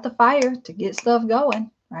 I got the fire to get stuff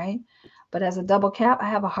going, right? But as a double cap, I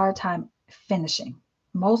have a hard time finishing.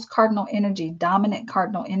 Most cardinal energy, dominant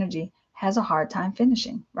cardinal energy, has a hard time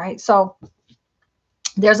finishing, right? So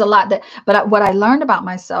there's a lot but what I learned about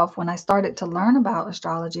myself when I started to learn about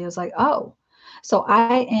astrology, I was like, oh, so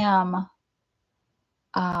I am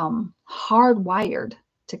hardwired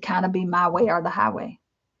to kind of be my way or the highway.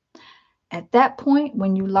 At that point,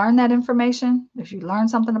 when you learn that information, if you learn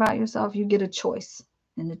something about yourself, you get a choice.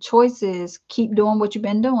 And the choice is keep doing what you've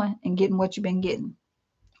been doing and getting what you've been getting,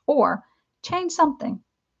 or change something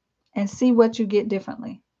and see what you get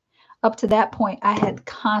differently. Up to that point, I had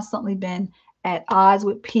constantly been at odds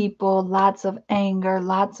with people, lots of anger,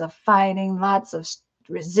 lots of fighting, lots of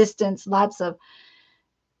resistance,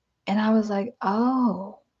 and I was like,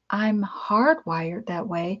 oh, I'm hardwired that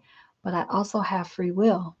way, but I also have free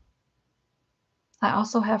will. I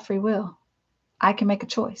can make a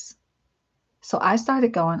choice. So I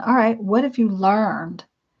started going, all right, what if you learned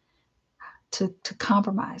to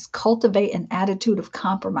compromise, cultivate an attitude of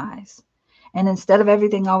compromise? And instead of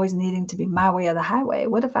everything always needing to be my way or the highway,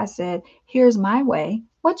 what if I said, here's my way,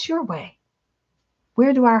 what's your way?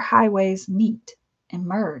 Where do our highways meet and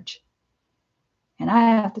merge? And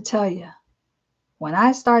I have to tell you, when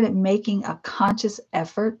I started making a conscious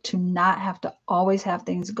effort to not have to always have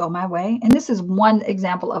things go my way, and this is one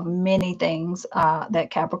example of many things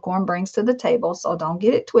that Capricorn brings to the table. So don't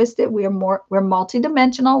get it twisted. We're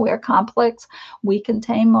multidimensional. We're complex. We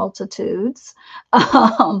contain multitudes.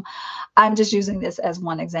 I'm just using this as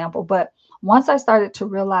one example. But once I started to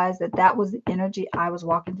realize that that was the energy I was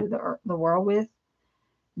walking through the world with,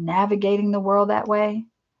 navigating the world that way,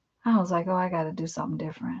 I was like, oh, I got to do something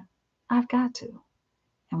different. I've got to.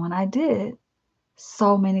 And when I did,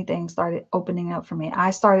 so many things started opening up for me.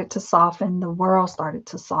 I started to soften. The world started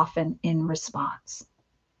to soften in response.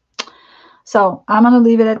 So I'm going to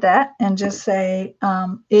leave it at that and just say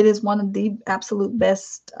it is one of the absolute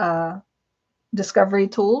best discovery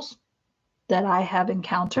tools that I have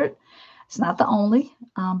encountered. It's not the only,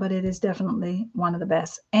 but it is definitely one of the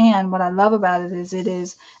best. And what I love about it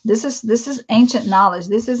is this is ancient knowledge.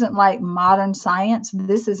 This isn't like modern science.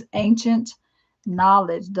 This is ancient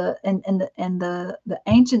knowledge. The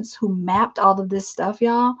ancients who mapped all of this stuff,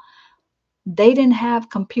 y'all, they didn't have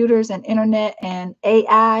computers and internet and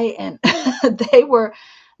AI, and they were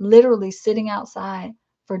literally sitting outside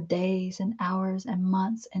for days and hours and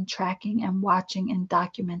months and tracking and watching and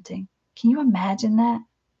documenting. Can you imagine that?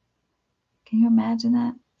 Can you imagine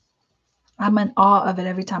that? I'm in awe of it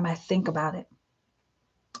every time I think about it.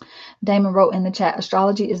 Damon wrote in the chat,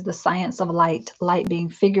 astrology is the science of light, light being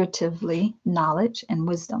figuratively knowledge and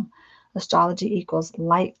wisdom. Astrology equals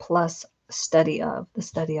light plus the study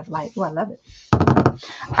of light. Oh, I love it. All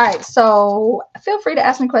right, so feel free to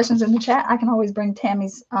ask me questions in the chat. I can always bring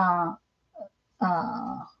Tammy's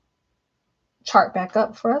chart back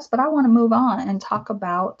up for us, but I want to move on and talk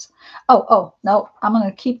about, no, I'm going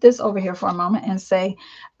to keep this over here for a moment and say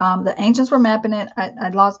the ancients were mapping it.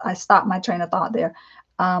 I stopped my train of thought there.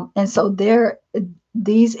 And so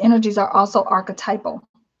these energies are also archetypal,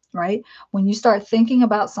 right? When you start thinking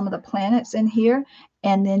about some of the planets in here,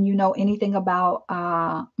 and then you know anything about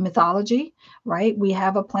mythology, right? We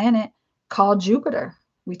have a planet called Jupiter.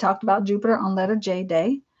 We talked about Jupiter on letter J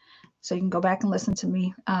day. So you can go back and listen to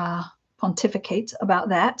me pontificate about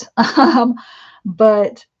that.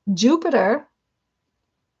 But Jupiter,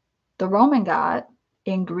 the Roman god,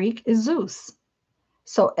 in Greek is Zeus.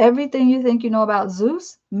 So everything you think you know about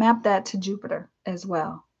Zeus, map that to Jupiter as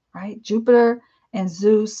well, right? Jupiter and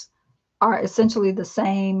Zeus are essentially the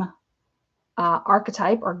same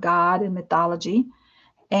archetype or god in mythology.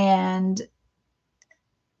 And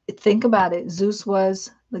think about it. Zeus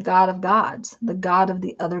was the god of gods, the god of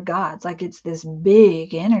the other gods. Like, it's this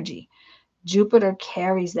big energy. Jupiter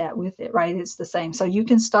carries that with it, right? It's the same. So you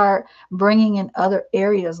can start bringing in other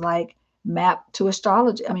areas like map to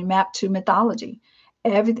astrology. I mean, map to mythology.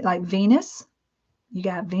 Everything like Venus, you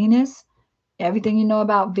got Venus. Everything you know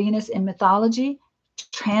about Venus in mythology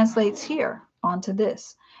translates here onto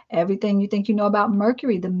this. Everything you think you know about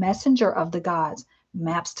Mercury, the messenger of the gods,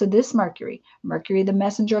 maps to this Mercury. Mercury, the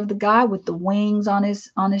messenger of the god with the wings on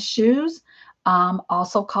his shoes,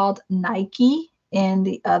 also called Nike. In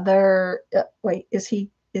the other, is he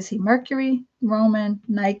Mercury, Roman,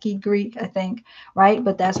 Nike, Greek, I think, right?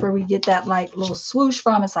 But that's where we get that like little swoosh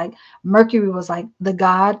from. It's like Mercury was like the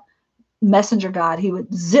god, messenger god. He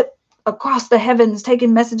would zip across the heavens,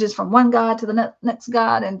 taking messages from one god to the next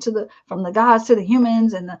god, and from the gods to the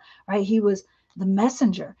humans, and right. He was the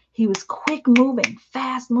messenger. He was quick moving,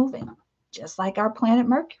 fast moving, just like our planet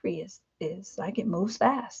Mercury is like, it moves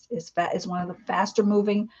fast. It's one of the faster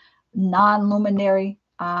moving non-luminary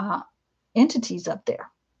entities up there.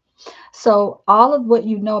 So all of what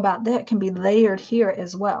you know about that can be layered here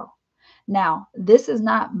as well. Now, this is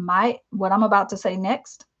not what I'm about to say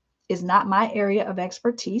next is not my area of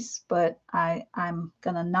expertise, but I'm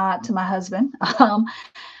going to nod to my husband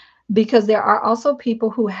because there are also people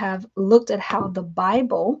who have looked at how the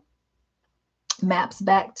Bible maps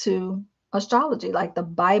back to astrology. Like, the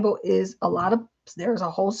Bible is there's a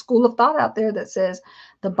whole school of thought out there that says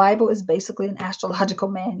the Bible is basically an astrological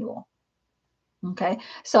manual. Okay.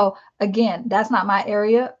 So again, that's not my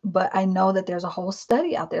area, but I know that there's a whole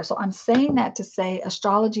study out there. So I'm saying that to say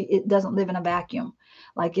astrology, it doesn't live in a vacuum.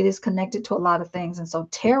 Like, it is connected to a lot of things. And so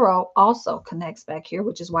tarot also connects back here,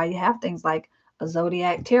 which is why you have things like a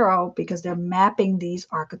zodiac tarot, because they're mapping these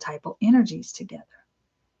archetypal energies together.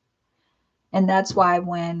 And that's why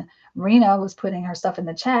when Rena was putting her stuff in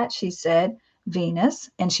the chat, she said Venus,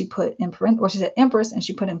 and she put in parentheses, or she said Empress, and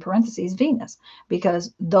she put in parentheses Venus,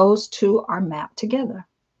 because those two are mapped together.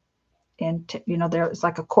 And, there's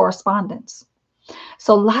like a correspondence.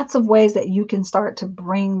 So lots of ways that you can start to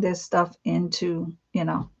bring this stuff into,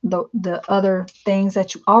 the other things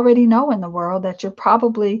that you already know in the world that you're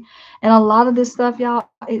probably, and a lot of this stuff, y'all,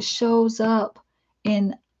 it shows up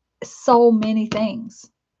in so many things.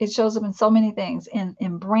 It shows up in so many things,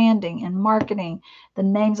 in branding and marketing, the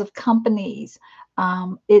names of companies.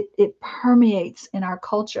 It permeates in our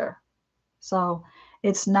culture. So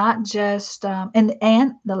it's not just,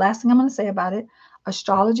 and the last thing I'm going to say about it,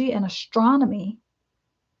 astrology and astronomy.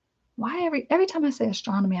 Why every time I say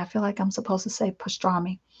astronomy, I feel like I'm supposed to say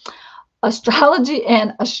pastrami. Astrology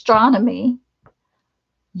and astronomy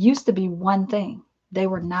used to be one thing. They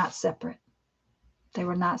were not separate. They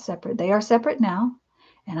were not separate. They are separate now.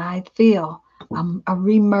 And I feel a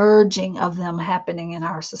remerging of them happening in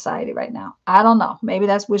our society right now. I don't know. Maybe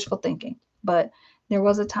that's wishful thinking. But there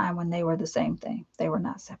was a time when they were the same thing. They were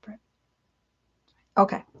not separate.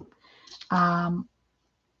 Okay.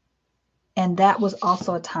 And that was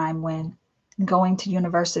also a time when going to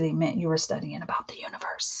university meant you were studying about the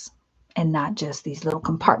universe and not just these little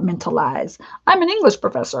compartmentalized. I'm an English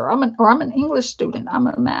professor. I'm an English student. I'm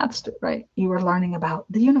a math student, right? You were learning about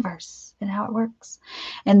the universe and how it works.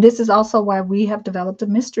 And this is also why we have developed a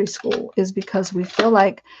mystery school, is because we feel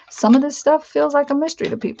like some of this stuff feels like a mystery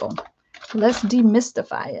to people. Let's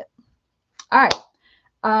demystify it. All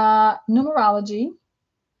right. Numerology.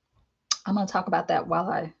 I'm going to talk about that while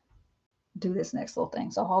I do this next little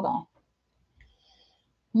thing. So hold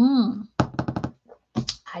on.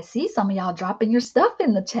 I see some of y'all dropping your stuff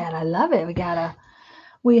in the chat. I love it.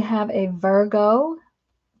 We have a Virgo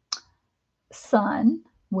sun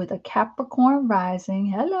with a Capricorn rising.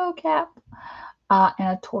 Hello, Cap. And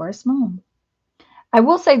a Taurus moon. I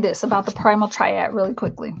will say this about the primal triad really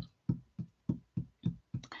quickly.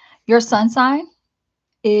 Your sun sign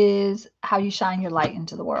is how you shine your light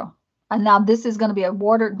into the world. And now this is going to be a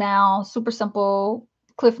watered down, super simple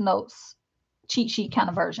Cliff Notes cheat sheet kind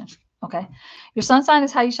of version. Okay. Your sun sign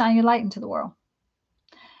is how you shine your light into the world.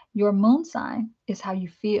 Your moon sign is how you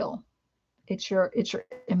feel. It's your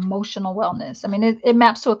emotional wellness. I mean, it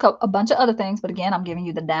maps to a bunch of other things, but again, I'm giving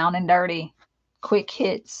you the down and dirty, quick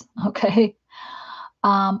hits. Okay.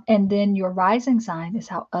 And then your rising sign is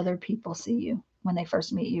how other people see you when they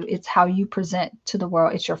first meet you. It's how you present to the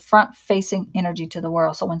world. It's your front facing energy to the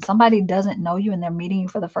world. So when somebody doesn't know you and they're meeting you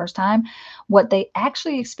for the first time, what they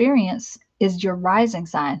actually experience is your rising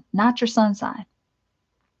sign, not your sun sign.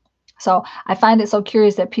 So I find it so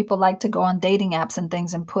curious that people like to go on dating apps and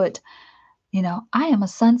things and put, I am a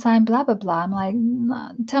sun sign, blah, blah, blah. I'm like,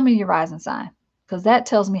 nah, tell me your rising sign, because that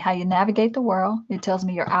tells me how you navigate the world. It tells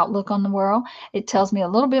me your outlook on the world. It tells me a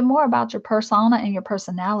little bit more about your persona and your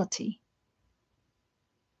personality.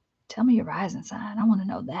 Tell me your rising sign. I want to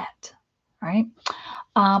know that. Right?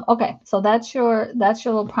 Okay, so that's your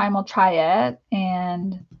little primal triad,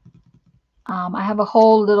 and I have a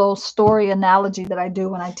whole little story analogy that I do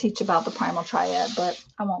when I teach about the primal triad, but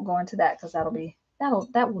I won't go into that because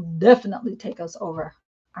that will definitely take us over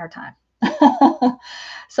our time.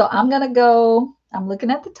 So I'm gonna go. I'm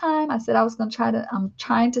looking at the time. I said I was gonna I'm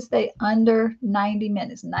trying to stay under 90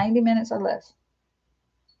 minutes, 90 minutes or less.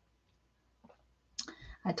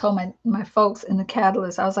 I told my folks in the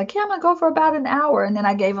Catalyst, I was like, yeah, I'm gonna go for about an hour, and then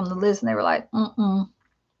I gave them the list, and they were like, no,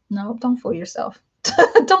 don't fool yourself.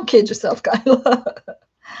 Don't kid yourself, Kyla.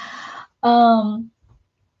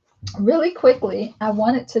 Really quickly, I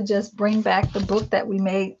wanted to just bring back the book that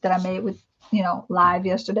I made with, live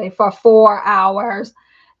yesterday for 4 hours.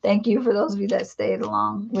 Thank you for those of you that stayed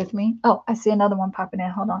along with me. Oh, I see another one popping in.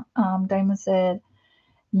 Hold on. Damon said,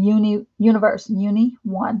 Universe, Uni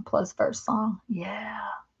 1 plus verse song. Yeah.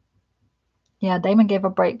 Yeah, Damon gave a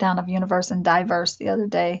breakdown of universe and diverse the other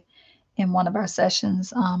day in one of our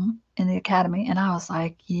sessions in the academy. And I was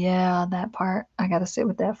like, yeah, that part, I got to sit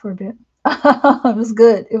with that for a bit. It was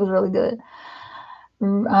good. It was really good.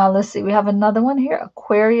 Let's see. We have another one here.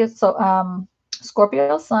 Aquarius. So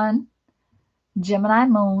Scorpio sun, Gemini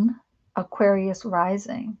moon, Aquarius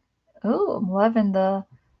rising. Oh, I'm loving the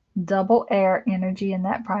double air energy in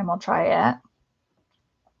that primal triad.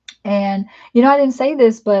 And, I didn't say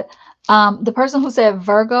this, but the person who said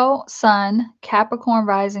Virgo sun, Capricorn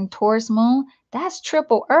rising, Taurus moon, that's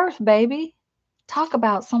triple earth, baby. Talk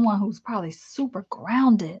about someone who's probably super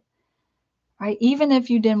grounded. Right? Even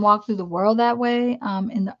if you didn't walk through the world that way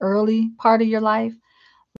in the early part of your life,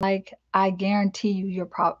 like I guarantee you're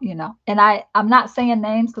probably, and I'm not saying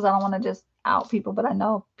names because I don't want to just out people, but I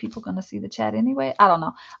know people are going to see the chat anyway. I don't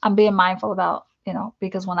know. I'm being mindful about,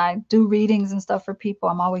 because when I do readings and stuff for people,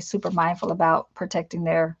 I'm always super mindful about protecting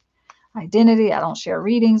their identity. I don't share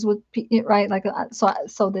readings with people, right? Like,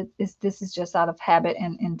 so that this is just out of habit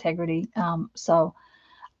and integrity. So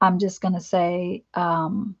I'm just going to say,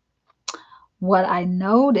 what I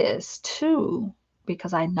noticed too,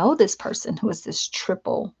 because I know this person who is this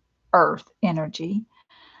triple earth energy,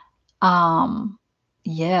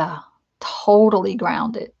 Yeah, totally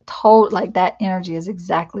grounded. Like that energy is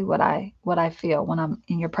exactly what I feel when I'm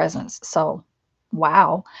in your presence. So,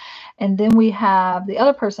 wow. And then we have the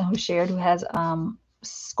other person who shared who has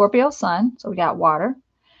Scorpio sun. So we got water,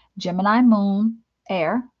 Gemini moon,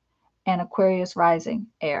 air, and Aquarius rising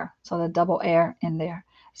air. So the double air in there.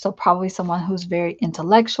 So probably someone who's very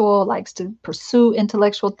intellectual, likes to pursue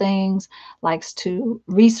intellectual things, likes to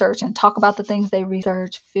research and talk about the things they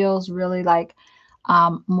research, feels really like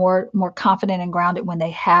more confident and grounded when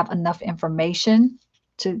they have enough information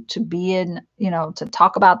to be in, to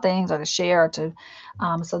talk about things or to share or to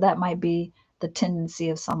so that might be the tendency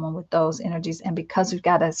of someone with those energies. And because we've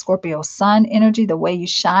got a Scorpio sun energy, the way you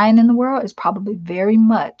shine in the world is probably very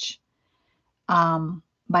much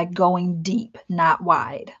by going deep, not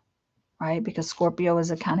wide, right? Because Scorpio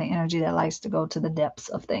is a kind of energy that likes to go to the depths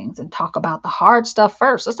of things and talk about the hard stuff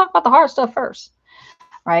first. Let's talk about the hard stuff first,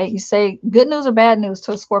 right? You say good news or bad news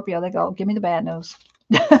to a Scorpio, they go, give me the bad news.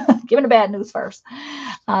 Give me the bad news first.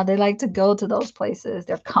 They like to go to those places.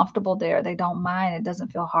 They're comfortable there. They don't mind. It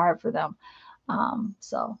doesn't feel hard for them.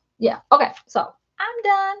 So yeah. Okay. So I'm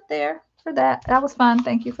done there for that. That was fun.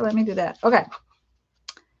 Thank you for letting me do that. Okay.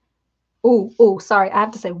 Oh, sorry. I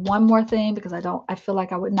have to say one more thing because I feel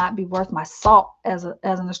like I would not be worth my salt as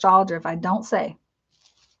an astrologer if I don't say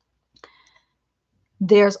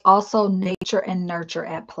there's also nature and nurture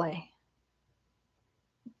at play.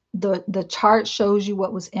 The chart shows you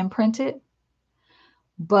what was imprinted,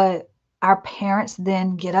 but our parents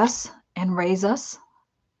then get us and raise us.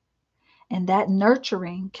 And that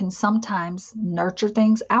nurturing can sometimes nurture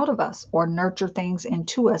things out of us or nurture things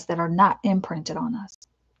into us that are not imprinted on us.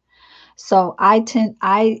 So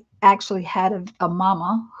I actually had a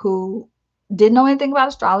mama who didn't know anything about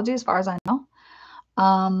astrology as far as I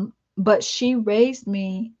know. But she raised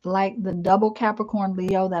me like the double Capricorn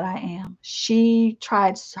Leo that I am. She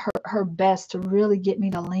tried her best to really get me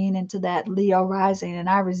to lean into that Leo rising, and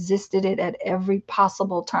I resisted it at every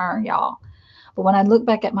possible turn, y'all. But when I look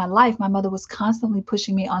back at my life, my mother was constantly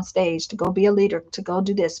pushing me on stage to go be a leader, to go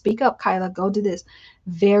do this. Speak up, Kyla, go do this.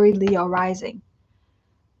 Very Leo rising.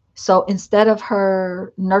 So instead of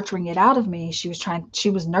her nurturing it out of me, she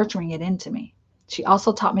was nurturing it into me. She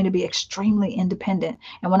also taught me to be extremely independent.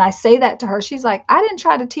 And when I say that to her, she's like, I didn't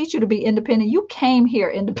try to teach you to be independent. You came here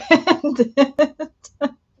independent.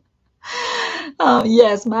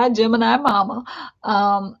 Yes, my Gemini mama.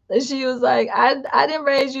 She was like, I didn't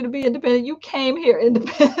raise you to be independent. You came here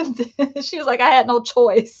independent. She was like, I had no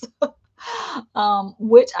choice.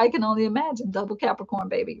 Which I can only imagine, double Capricorn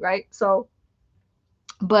baby, right? So,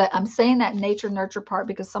 but I'm saying that nature nurture part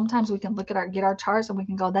because sometimes we can get our charts and we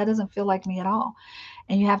can go, that doesn't feel like me at all.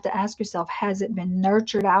 And you have to ask yourself, has it been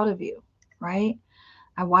nurtured out of you? Right?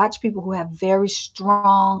 I watch people who have very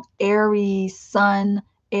strong Aries sun,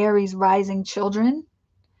 Aries rising children,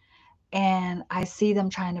 and I see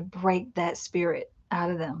them trying to break that spirit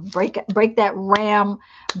out of them, break that ram,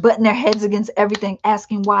 butting their heads against everything,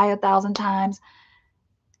 asking why 1,000 times.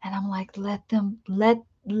 And I'm like, let them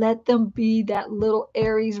be that little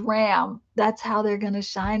Aries ram. That's how they're going to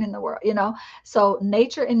shine in the world, So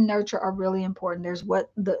nature and nurture are really important. There's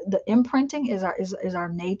what the imprinting is our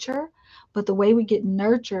nature, but the way we get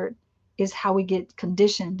nurtured is how we get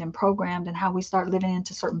conditioned and programmed and how we start living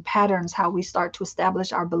into certain patterns, how we start to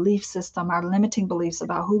establish our belief system, our limiting beliefs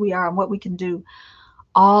about who we are and what we can do.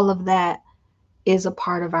 All of that is a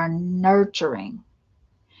part of our nurturing.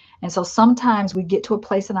 And so sometimes we get to a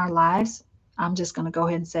place in our lives, I'm just going to go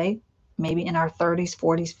ahead and say, maybe in our 30s,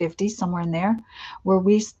 40s, 50s, somewhere in there, where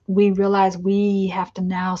we realize we have to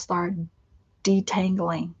now start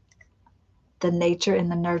detangling the nature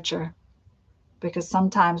and the nurture, because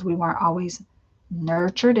sometimes we weren't always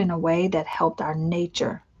nurtured in a way that helped our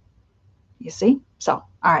nature. You see? So,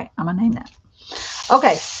 all right, I'm going to name that.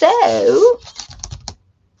 Okay, so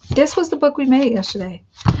this was the book we made yesterday.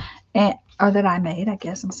 Or that I made, I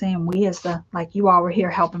guess I'm saying we as like you all were here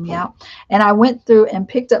helping me out. And I went through and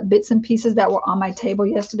picked up bits and pieces that were on my table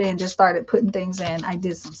yesterday and just started putting things in. I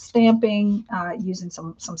did some stamping using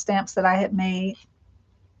some stamps that I had made,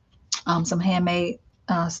 some handmade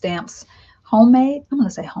stamps, homemade. I'm going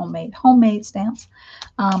to say homemade stamps.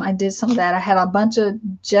 I did some of that. I had a bunch of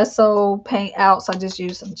gesso paint out, so I just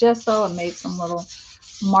used some gesso and made some little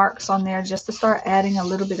marks on there just to start adding a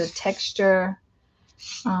little bit of texture.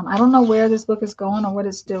 I don't know where this book is going or what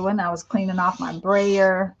it's doing. I was cleaning off my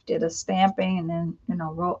brayer, did a stamping, and then,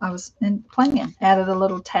 I was playing. Added a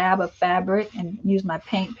little tab of fabric and used my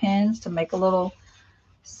paint pens to make a little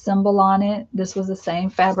symbol on it. This was the same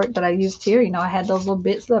fabric that I used here. You know, I had those little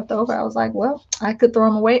bits left over. I was like, well, I could throw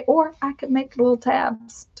them away, or I could make little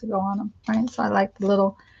tabs to go on them, right? So I like the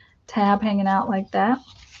little tab hanging out like that.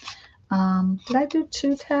 Did I do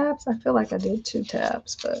 2 tabs? I feel like I did 2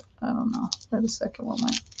 tabs, but I don't know where the second one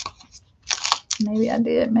went. Maybe I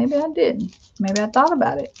did. Maybe I didn't. Maybe I thought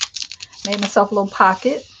about it. Made myself a little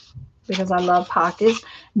pocket because I love pockets.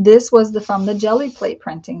 This was from the jelly plate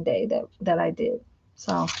printing day that I did.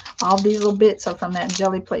 So all these little bits are from that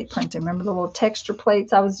jelly plate printing. Remember the little texture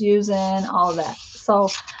plates I was using, all of that. So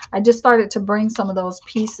I just started to bring some of those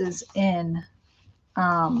pieces in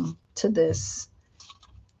to this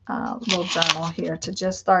little journal here, to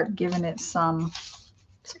just start giving it some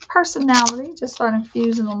personality, just start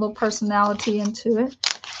infusing a little personality into it.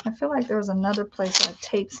 I feel like there was another place I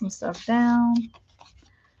taped some stuff down.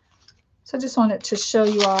 So I just wanted to show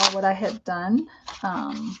you all what I had done.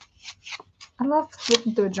 I love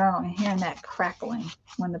flipping through a journal and hearing that crackling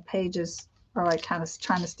when the pages are like kind of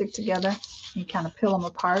trying to stick together and you kind of peel them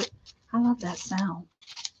apart. I love that sound.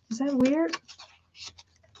 Is that weird?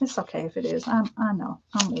 It's okay if it is. I know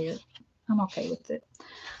I'm weird. I'm okay with it.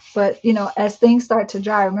 But, you know, as things start to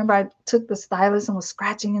dry, remember I took the stylus and was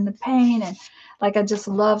scratching in the paint, and like I just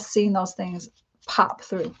love seeing those things pop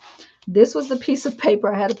through. This was the piece of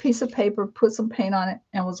paper. I had a piece of paper, put some paint on it,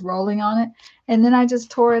 and was rolling on it. And then I just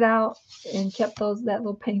tore it out and kept that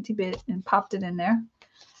little painty bit and popped it in there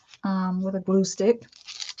with a glue stick.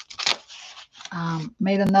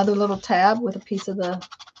 Made another little tab with a piece of the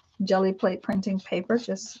jelly plate printing paper.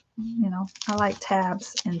 Just, you know, I like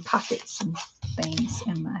tabs and pockets and things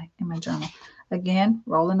in my journal. Again,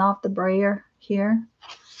 rolling off the brayer here,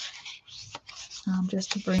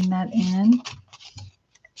 just to bring that in.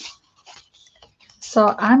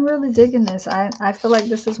 So I'm really digging this. I feel like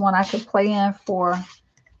this is one I could play in for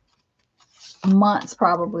months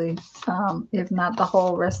probably, if not the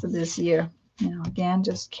whole rest of this year. You know, again,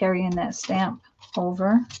 just carrying that stamp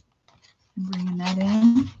over and bringing that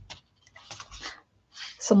in.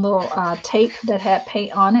 Some little tape that had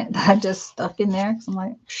paint on it that I just stuck in there. I'm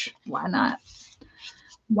like, why not?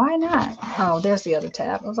 Why not? Oh, there's the other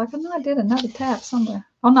tab. I was like, I know I did another tab somewhere.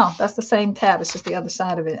 Oh, no, that's the same tab. It's just the other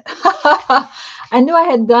side of it. I knew I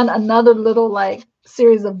had done another little like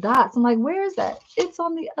series of dots. I'm like, where is that? It's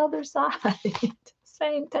on the other side.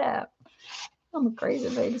 Same tab. I'm a crazy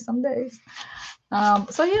lady some days.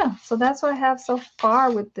 So yeah, so that's what I have so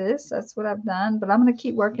far with this. That's what I've done. But I'm going to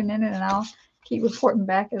keep working in it, and I'll keep reporting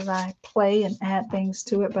back as I play and add things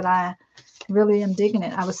to it. But I really am digging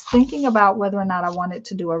it. I was thinking about whether or not I wanted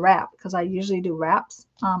to do a wrap, because I usually do wraps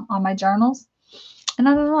on my journals, and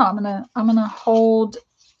I don't know. I'm gonna hold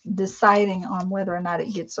deciding on whether or not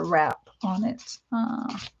it gets a wrap on it.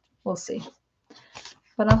 We'll see.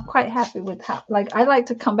 But I'm quite happy with how, like, I like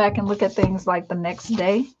to come back and look at things like the next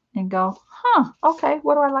day and go, okay,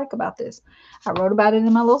 what do I like about this? I wrote about it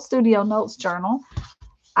in my little studio notes journal.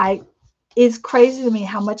 It's crazy to me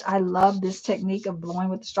how much I love this technique of blowing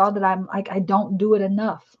with the straw that I'm like, I don't do it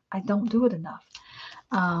enough. I don't do it enough.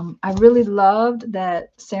 I really loved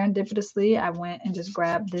that serendipitously I went and just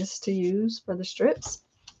grabbed this to use for the strips.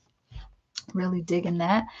 Really digging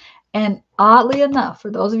that. And oddly enough,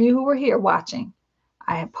 for those of you who were here watching,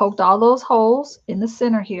 I had poked all those holes in the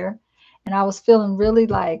center here, and I was feeling really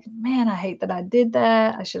like, man, I hate that I did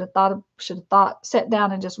that. I should have sat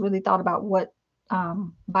down and just really thought about what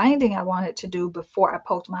binding I wanted to do before I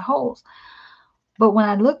poked my holes. But when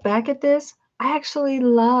I look back at this, I actually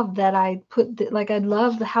love that I put I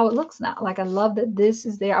love how it looks now. Like I love that this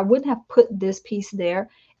is there. I wouldn't have put this piece there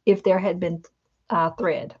if there had been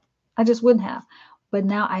thread. I just wouldn't have. But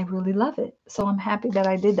now I really love it. So I'm happy that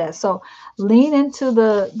I did that. So lean into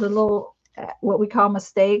the little, what we call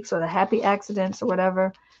mistakes or the happy accidents or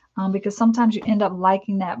whatever, because sometimes you end up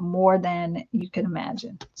liking that more than you can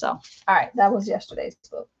imagine. So, all right, that was yesterday's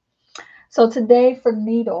book. So today for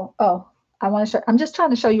needle, I want to show, I'm just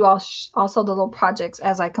trying to show you all also the little projects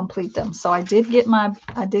as I complete them. So I did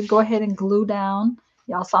go ahead and glue down.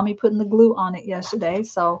 Y'all saw me putting the glue on it yesterday.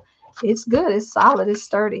 So it's good. It's solid. It's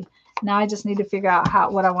sturdy. Now I just need to figure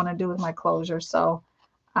out what I want to do with my closure. So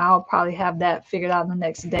I'll probably have that figured out in the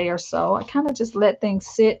next day or so. I kind of just let things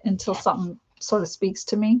sit until something sort of speaks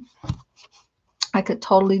to me. I could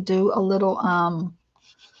totally do a little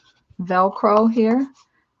Velcro here,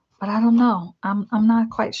 but I don't know. I'm not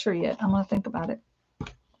quite sure yet. I'm going to think about it,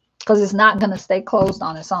 because it's not going to stay closed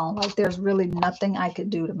on its own. Like there's really nothing I could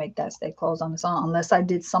do to make that stay closed on its own unless I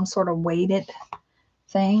did some sort of weighted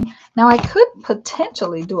thing. Now I could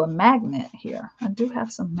potentially do a magnet here. I do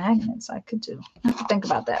have some magnets I could do. I have to think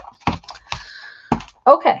about that.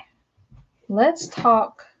 Okay, let's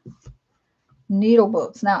talk needle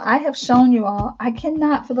books. Now, I have shown you all, I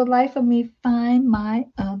cannot for the life of me find my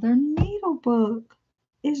other needle book.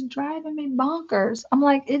 It's driving me bonkers. I'm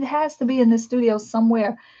like, it has to be in the studio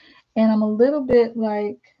somewhere. And I'm a little bit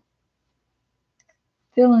like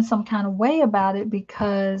feeling some kind of way about it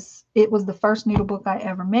because it was the first needle book I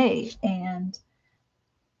ever made. And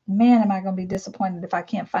man, am I going to be disappointed if I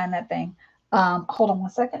can't find that thing. Hold on one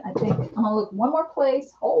second. I think I'm going to look one more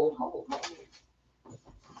place. Hold.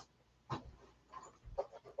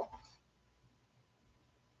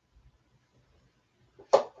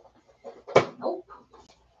 Nope.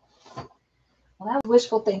 Well, that was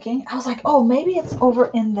wishful thinking. I was like, oh, maybe it's over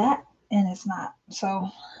in that, and it's not. So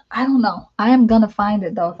I don't know. I am going to find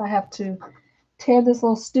it, though. If I have to tear this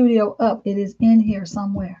little studio up, it is in here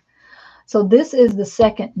somewhere. So this is the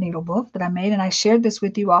second needle book that I made, and I shared this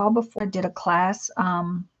with you all before. I did a class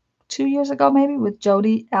 2 years ago, maybe, with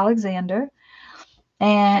Jody Alexander,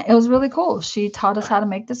 and it was really cool. She taught us how to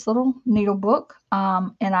make this little needle book,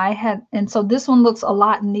 and so this one looks a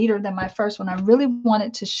lot neater than my first one. I really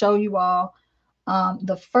wanted to show you all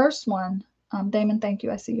the first one. Damon, thank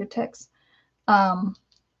you. I see your text.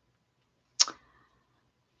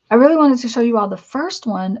 I really wanted to show you all the first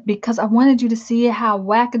one because I wanted you to see how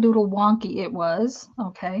wackadoodle wonky it was,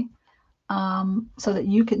 okay? So that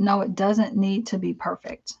you could know it doesn't need to be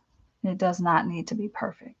perfect. It does not need to be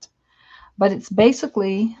perfect. But it's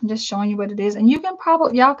basically, I'm just showing you what it is. And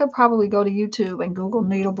y'all could probably go to YouTube and Google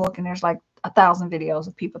needle book, and there's like 1,000 videos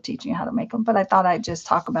of people teaching you how to make them. But I thought I'd just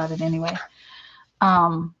talk about it anyway.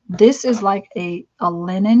 This is like a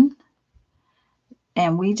linen,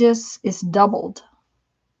 and it's doubled.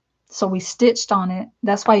 So we stitched on it.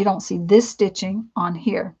 That's why you don't see this stitching on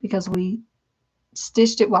here, because we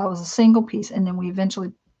stitched it while it was a single piece, and then we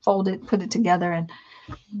eventually folded, put it together, and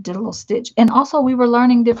did a little stitch. And also we were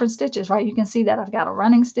learning different stitches, right? You can see that I've got a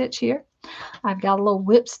running stitch here. I've got a little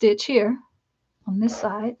whip stitch here on this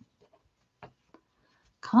side.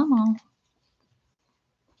 Come on.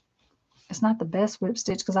 It's not the best whip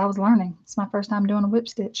stitch because I was learning. It's my first time doing a whip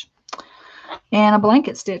stitch. And a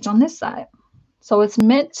blanket stitch on this side. So it's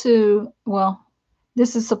meant to, well,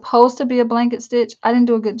 this is supposed to be a blanket stitch. I didn't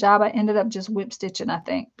do a good job. I ended up just whip stitching, I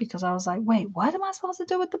think, because I was like, wait, what am I supposed to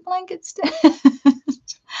do with the blanket stitch?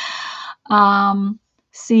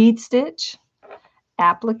 Seed stitch,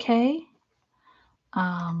 applique,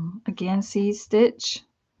 again, seed stitch,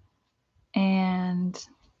 and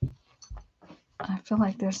I feel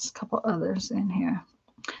like there's a couple others in here.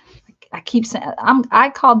 I keep saying I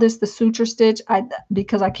call this the suture stitch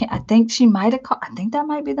because I think she might have called, I think that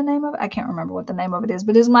might be the name of it. I can't remember what the name of it is,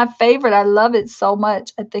 but it's my favorite. I love it so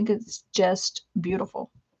much. I think it's just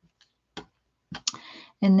beautiful.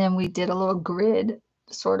 And then we did a little grid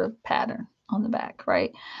sort of pattern on the back,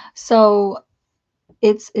 right? So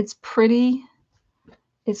it's a pretty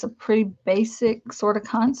basic sort of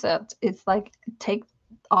concept. It's like take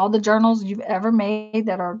all the journals you've ever made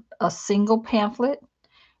that are a single pamphlet,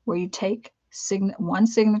 where you take one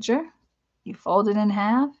signature, you fold it in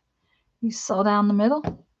half, you sew down the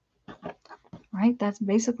middle, right? That's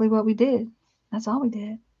basically what we did. That's all we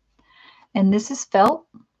did. And this is felt.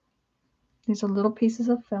 These are little pieces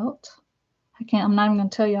of felt. I'm not even going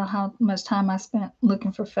to tell you how much time I spent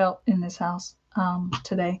looking for felt in this house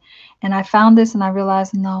today. And I found this and I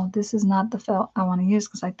realized, no, this is not the felt I want to use,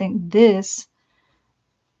 because I think this,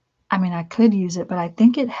 I mean, I could use it, but I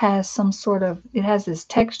think it has it has this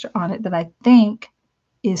texture on it that I think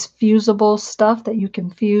is fusible stuff that you can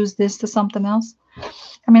fuse this to something else.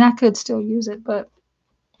 I mean, I could still use it, but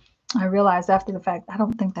I realized after the fact, I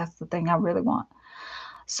don't think that's the thing I really want.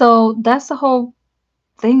 So that's the whole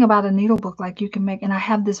thing about a needle book, like you can make. And I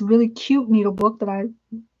have this really cute needle book that I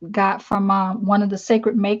got from one of the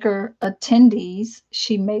Sacred Maker attendees.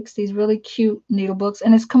 She makes these really cute needle books,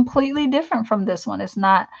 and it's completely different from this one. It's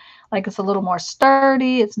not like, it's a little more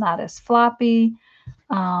sturdy. It's not as floppy.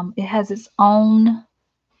 It has its own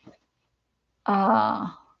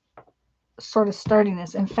sort of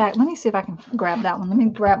sturdiness. In fact, let me see if I can grab that one. I'm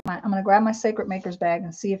going to grab my Sacred Maker's bag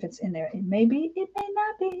and see if it's in there. It may be, it may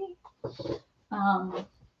not be.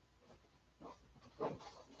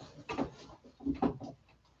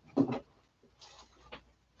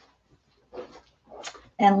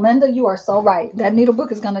 And Linda, you are so right. That needle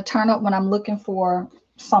book is going to turn up when I'm looking for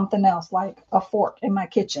something else, like a fork in my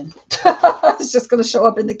kitchen. It's just going to show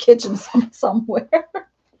up in the kitchen somewhere.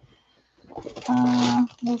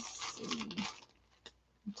 Let's see.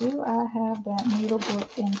 Do I have that needle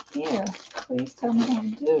book in here? Please tell me I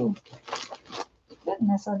do.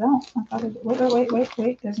 Goodness, I don't. I thought it,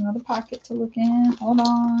 wait. There's another pocket to look in. Hold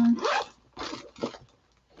on.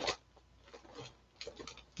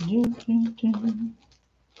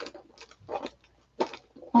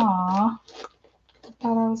 Aw, I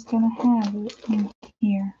thought I was gonna have it in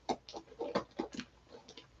here.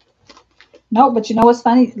 No, but you know what's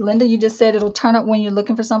funny? Linda, you just said it'll turn up when you're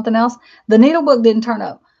looking for something else. The needle book didn't turn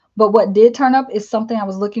up, but what did turn up is something I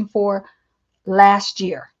was looking for last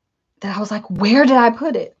year that I was like, where did I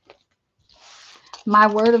put it? My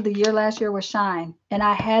word of the year last year was shine. And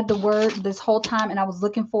I had the word this whole time and I was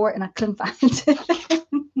looking for it and I couldn't find it.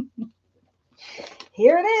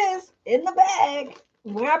 Here it is in the bag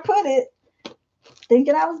where I put it,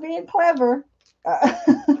 thinking I was being clever.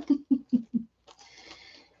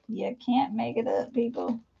 You can't make it up,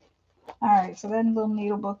 people. All right, so that little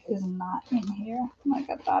needle book is not in here like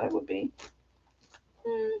I thought it would be.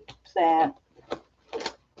 Sad.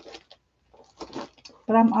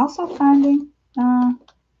 But I'm also finding, Damon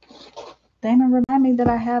remind me that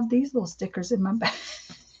I have these little stickers in my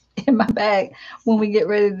bag, when we get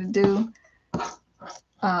ready to do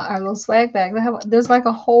our little swag bag. There's like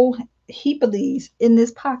a whole heap of these in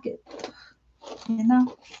this pocket. You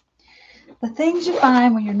know, the things you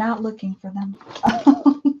find when you're not looking for them.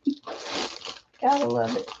 Gotta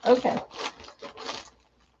love it. Okay.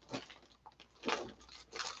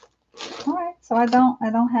 All right. So I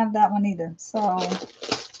don't have that one either. So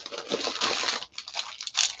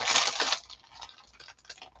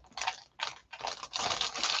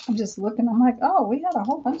I'm just looking. I'm like, oh, we had a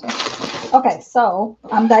whole bunch of. Okay. So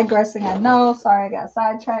I'm digressing. I know. Sorry, I got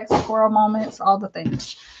sidetracked. Squirrel moments. All the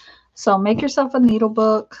things. So make yourself a needle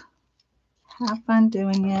book. Have fun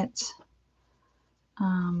doing it.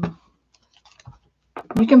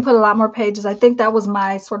 You can put a lot more pages. I think that was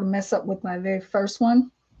my sort of mess up with my very first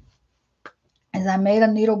one. Is I made a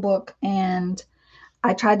needle book and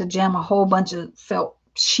I tried to jam a whole bunch of felt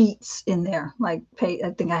sheets in there. Like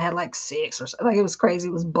I think I had like 6 or something. Like it was crazy.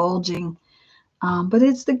 It was bulging. But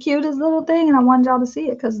it's the cutest little thing and I wanted y'all to see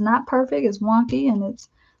it because it's not perfect. It's wonky and it's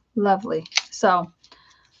lovely. So,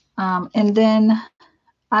 and then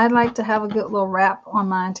I'd like to have a good little wrap on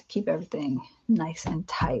mine to keep everything nice and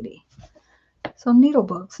tidy. So needle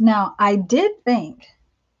books. Now, I did think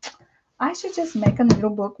I should just make a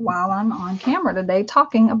needle book while I'm on camera today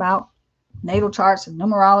talking about natal charts and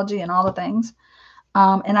numerology and all the things.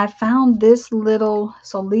 And I found this little,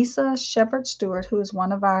 so Lisa Shepherd Stewart, who is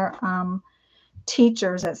one of our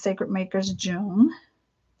teachers at Sacred Makers June,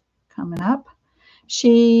 coming up.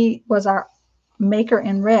 She was our maker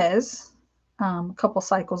in res a couple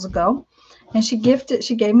cycles ago. And she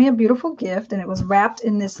gave me a beautiful gift and it was wrapped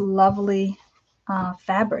in this lovely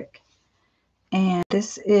fabric. And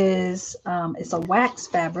this is, it's a wax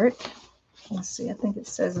fabric. Let's see, I think it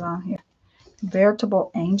says it on here.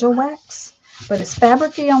 Veritable angel wax. But it's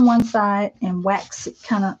fabricy on one side and waxy,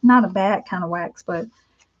 kind of, not a bad kind of wax, but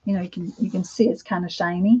you know, you can see it's kind of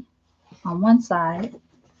shiny on one side.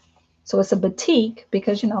 So it's a batik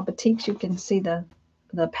because, you know, batiks, you can see the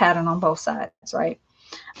pattern on both sides, right?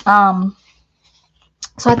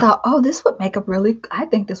 So I thought, oh, I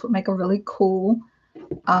think this would make a really cool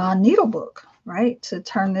needle book, right? To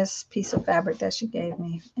turn this piece of fabric that she gave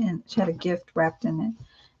me, and she had a gift wrapped in it,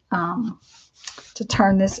 to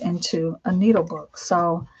turn this into a needle book.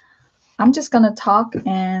 So I'm just going to talk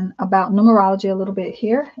about numerology a little bit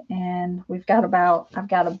here. And I've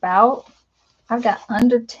got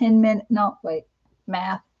under 10 minutes. No, wait,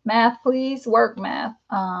 math, please work math.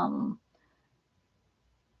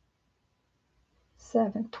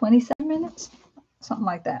 27 minutes, something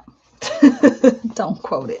like that. Don't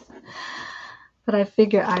quote it. But I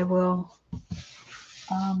figure I will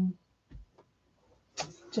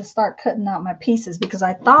just start cutting out my pieces because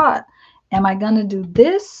I thought, am I going to do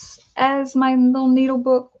this as my little needle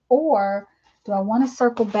book or do I want to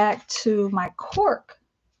circle back to my cork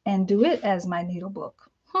and do it as my needle book?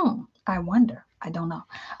 I wonder. I don't know.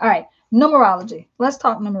 All right. Numerology. Let's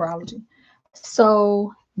talk numerology.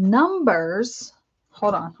 So numbers,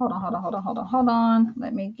 hold on.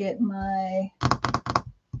 Let me get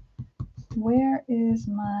where is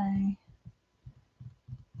my,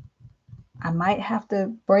 I might have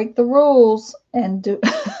to break the rules and do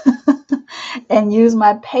and use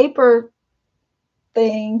my paper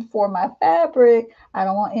thing for my fabric. I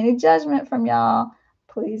don't want any judgment from y'all.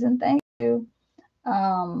 Please and thank you.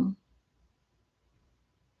 I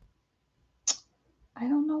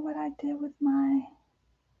don't know what I did with my,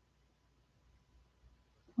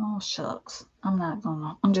 oh shucks.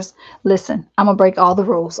 Listen, I'm gonna break all the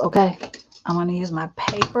rules, okay? I'm gonna use my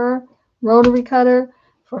paper rotary cutter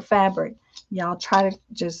for fabric. Y'all try to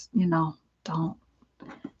just, don't,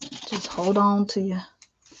 just hold on to your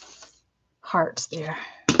hearts there.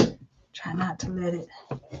 Try not to let it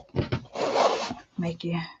make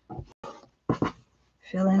you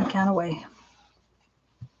feel any kind of way.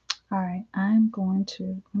 All right, I'm going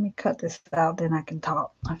to, let me cut this out, then I can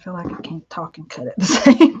talk. I feel like I can't talk and cut at the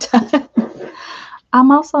same time.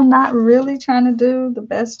 I'm also not really trying to do the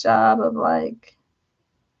best job of like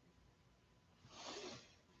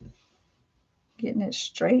getting it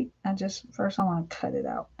straight. First I want to cut it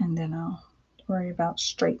out and then I'll worry about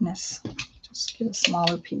straightness. Just get a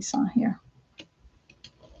smaller piece on here.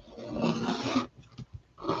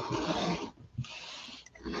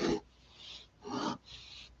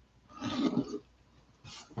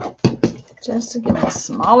 Just to get a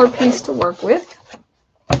smaller piece to work with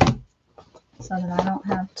so that I don't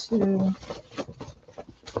have to,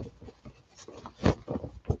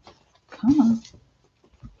 come on.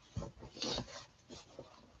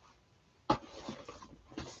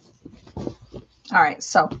 All right,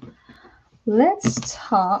 so let's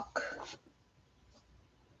talk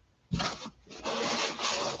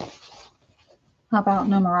about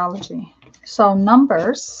numerology. So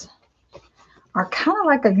numbers are kind of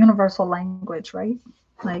like a universal language, right?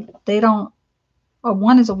 Like they don't, a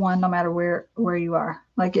one is a one no matter where you are.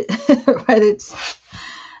 Like it, right?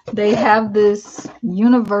 They have this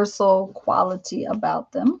universal quality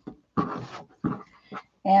about them.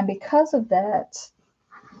 And because of that,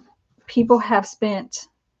 people have spent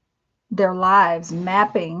their lives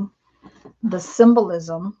mapping the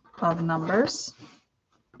symbolism of numbers.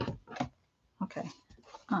 Okay.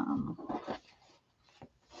 I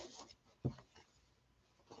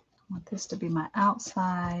want this to be my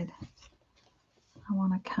outside. I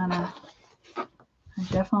want to I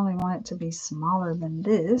definitely want it to be smaller than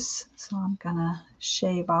this. So I'm going to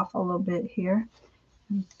shave off a little bit here.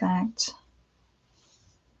 In fact,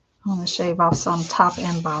 I want to shave off some top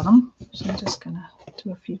and bottom. So I'm just going to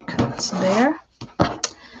do a few cuts there.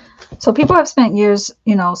 So people have spent years,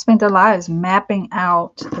 spent their lives mapping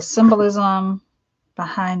out the symbolism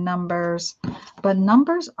behind numbers. But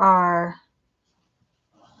numbers are,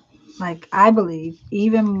 like, I believe,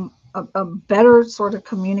 even a better sort of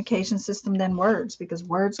communication system than words, because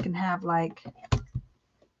words can have like,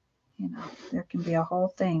 there can be a whole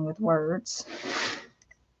thing with words.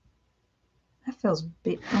 That feels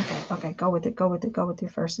big. Okay, go with it. Go with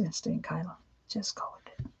your first instinct, Kyla. Just go with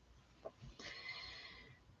it.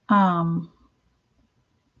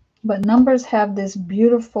 But numbers have this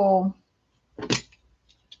beautiful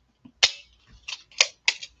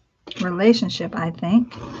relationship, I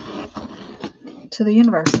think, to the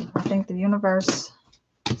universe. I think the universe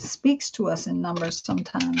speaks to us in numbers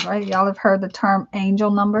sometimes, right? Y'all have heard the term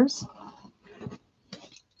angel numbers.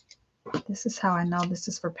 This is how I know this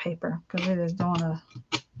is for paper, because it is doing a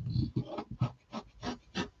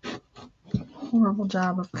horrible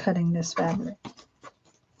job of cutting this fabric.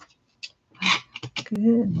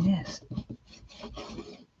 Goodness.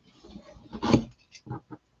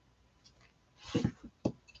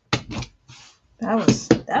 That was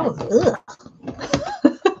ugh.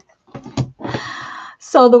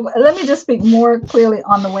 So let me just speak more clearly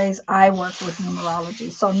on the ways I work with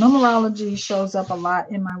numerology. So numerology shows up a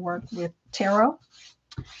lot in my work with tarot,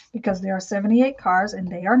 because there are 78 cards and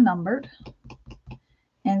they are numbered.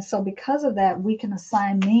 And so because of that, we can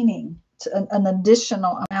assign meaning to an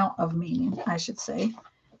additional amount of meaning, I should say,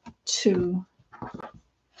 to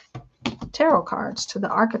tarot cards, to the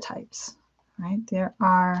archetypes, right? There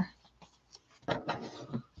are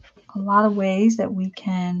a lot of ways that we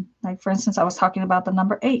can, like, for instance, I was talking about the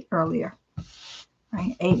number 8 earlier,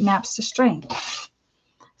 right? 8 maps to strength.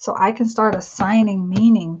 So I can start assigning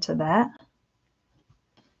meaning to that.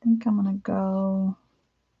 I think I'm going to go,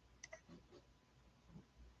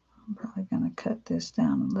 I'm probably going to cut this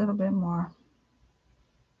down a little bit more.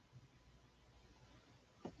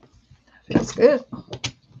 That feels good.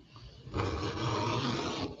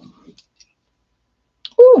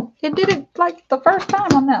 Ooh, it did it like the first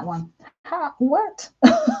time on that one. How, what?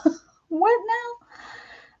 What now?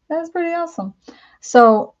 That's pretty awesome.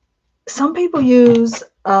 So some people use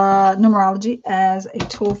numerology as a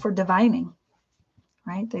tool for divining,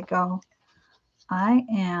 right? They go, I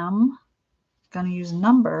am going to use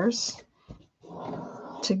numbers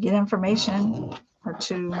to get information or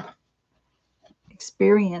to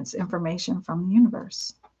experience information from the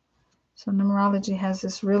universe. So numerology has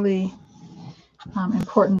this really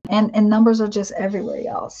important, and numbers are just everywhere,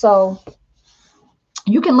 y'all. So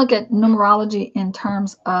you can look at numerology in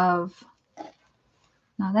terms of,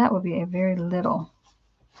 now that would be a very little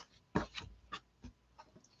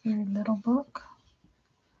book.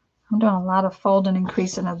 I'm doing a lot of folding and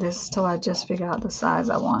creasing of this till I just figure out the size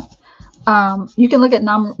I want. You can look at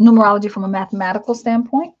numerology from a mathematical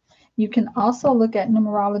standpoint. You can also look at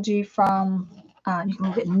numerology from You can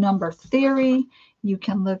look at number theory. You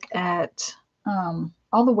can look at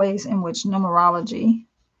all the ways in which numerology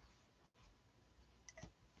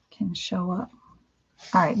can show up.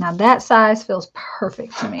 All right, now that size feels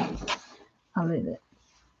perfect to me. I love it.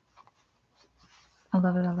 I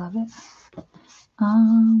love it. I love it.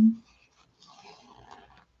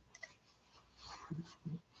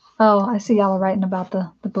 Oh, I see y'all are writing about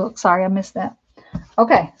the book. Sorry, I missed that.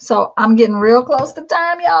 Okay, so I'm getting real close to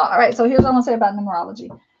time, y'all. All right, so here's what I want to say about numerology.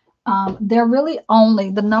 They're really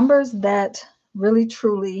only the numbers that really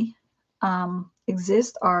truly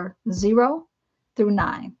exist are 0 through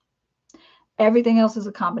 9. Everything else is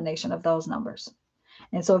a combination of those numbers.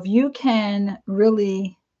 And so if you can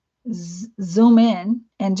really zoom in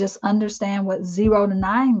and just understand what 0 to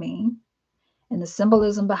 9 mean and the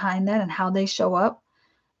symbolism behind that and how they show up,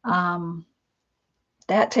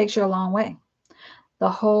 that takes you a long way. The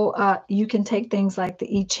whole, you can take things like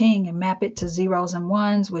the I Ching and map it to zeros and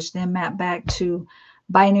ones, which then map back to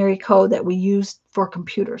binary code that we use for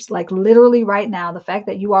computers. Like literally right now, the fact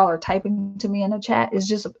that you all are typing to me in the chat is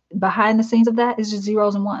just behind the scenes of that is just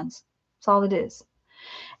zeros and ones. That's all it is.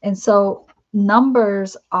 And so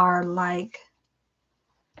numbers are like,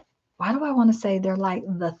 why do I want to say they're like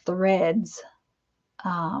the threads?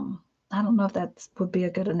 I don't know if that would be a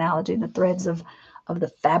good analogy, the threads of the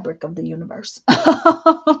fabric of the universe.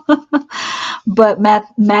 But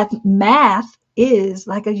math is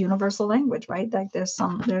like a universal language, right? Like there's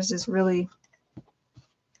this really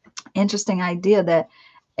interesting idea that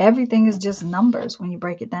everything is just numbers when you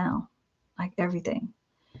break it down, like everything.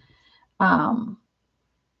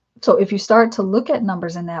 So if you start to look at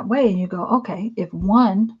numbers in that way and you go, okay, if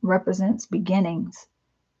 1 represents beginnings,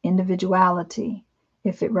 individuality,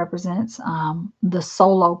 if it represents the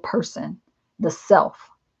solo person, the self,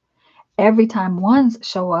 every time 1s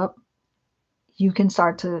show up, you can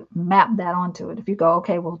start to map that onto it. If you go,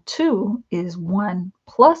 okay, well, 2 is 1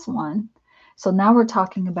 plus 1. So now we're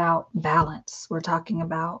talking about balance. We're talking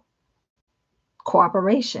about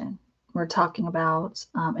cooperation. We're talking about,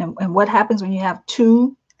 and what happens when you have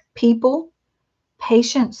 2 people?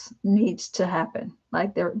 Patience needs to happen.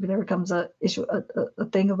 Like there becomes a issue, a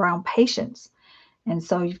thing around patience. And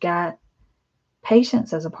so you've got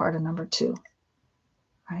patience as a part of number 2,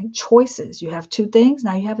 right? Choices. You have 2 things.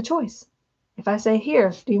 Now you have a choice. If I say,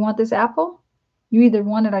 here, do you want this apple? You either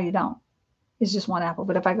want it or you don't. It's just 1 apple.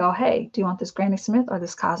 But if I go, hey, do you want this Granny Smith or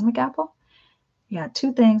this cosmic apple? You got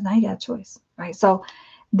 2 things. Now you got a choice, right? So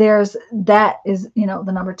that is,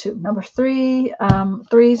 the number 2. Number 3,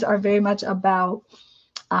 3s are very much about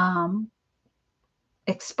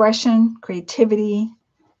expression, creativity.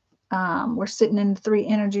 We're sitting in the 3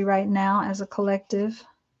 energy right now as a collective,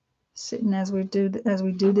 sitting as we do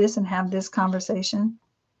this and have this conversation.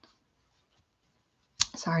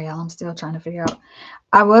 Sorry, y'all, I'm still trying to figure out.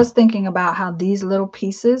 I was thinking about how these little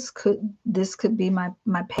pieces could be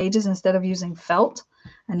my pages instead of using felt.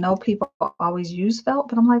 I know people always use felt,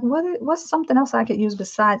 but I'm like, what's something else I could use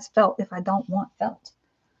besides felt if I don't want felt?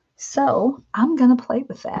 So I'm going to play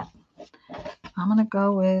with that. I'm going to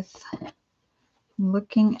go with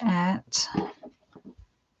looking at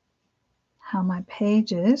how my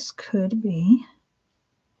pages could be.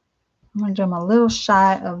 I'm going to do them a little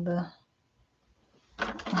shy of the,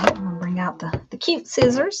 I'm going to bring out the cute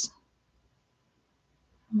scissors.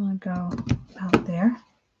 I'm going to go about there.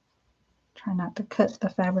 Try not to cut the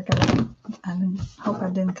fabric. I hope I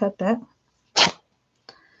didn't cut that.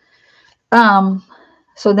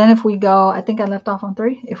 So then if we go, I think I left off on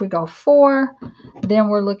 3. If we go 4, then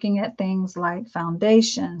we're looking at things like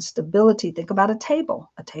foundation, stability. Think about a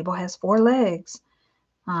table. A table has 4 legs.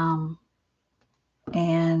 And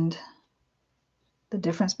the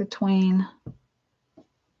difference between,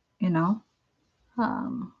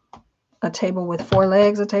 a table with 4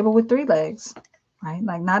 legs, a table with 3 legs, right?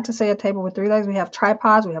 Like, not to say a table with 3 legs. We have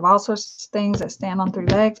tripods. We have all sorts of things that stand on 3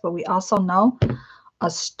 legs, but we also know a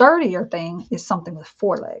sturdier thing is something with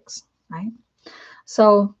 4 legs, right?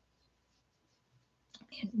 So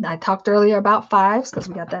I talked earlier about 5s because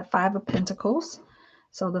we got that 5 of Pentacles.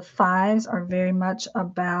 So the 5s are very much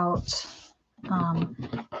about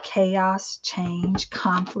chaos, change,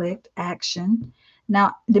 conflict, action.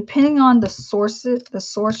 Now, depending on the source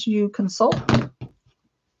you consult,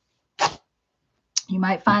 you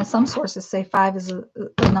might find some sources say 5 is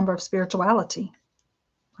a number of spirituality,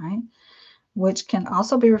 right? Which can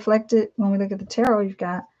also be reflected when we look at the tarot. You've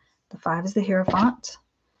got the 5 is the Hierophant,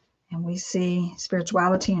 and we see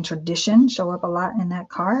spirituality and tradition show up a lot in that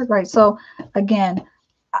card, right? So again,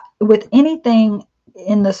 with anything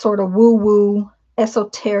in the sort of woo-woo,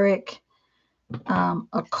 esoteric,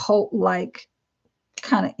 occult-like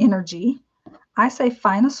kind of energy, I say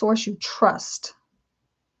find a source you trust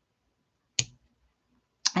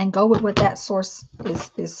and go with what that source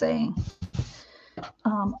is saying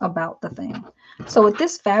about the thing. So with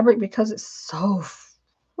this fabric, because it's so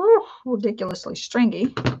ridiculously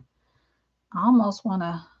stringy, I almost want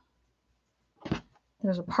to,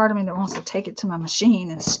 there's a part of me that wants to take it to my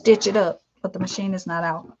machine and stitch it up, but the machine is not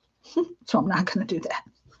out. So I'm not going to do that.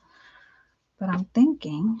 But I'm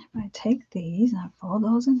thinking if I take these and I fold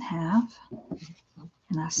those in half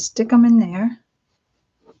and I stick them in there,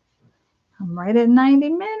 I'm right at 90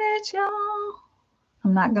 minutes, y'all.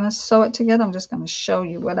 I'm not going to sew it together. I'm just going to show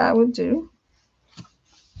you what I would do.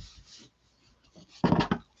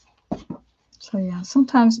 So yeah,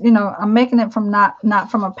 sometimes, you know, I'm making it from not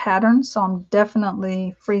from a pattern. So I'm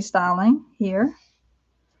definitely freestyling here,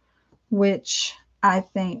 which I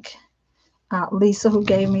think Lisa, who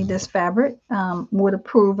gave me this fabric, would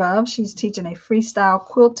approve of. She's teaching a freestyle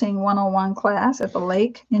quilting 101 class at the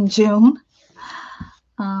lake in June.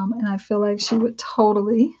 And I feel like she would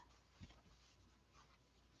totally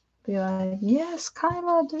be like, yes,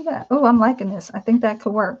 Kyla, do that. Oh, I'm liking this. I think that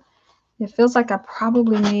could work. It feels like I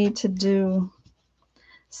probably need to do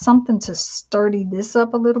something to sturdy this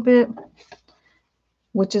up a little bit,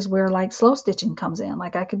 which is where like slow stitching comes in.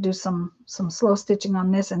 Like I could do some slow stitching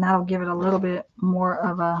on this, and that'll give it a little bit more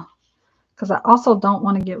of a, because I also don't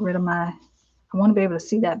want to get rid of my, I want to be able to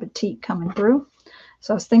see that batik coming through.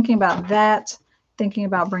 So I was thinking about that, thinking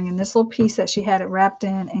about bringing this little piece that she had it wrapped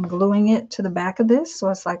in and gluing it to the back of this. So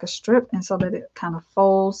it's like a strip, and so that it kind of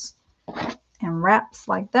folds and wraps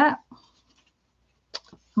like that.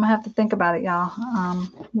 I'm gonna have to think about it, y'all.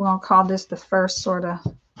 We're gonna call this the first sort of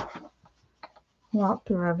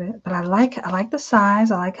walkthrough of it. But I like the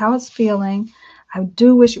size. I like how it's feeling. I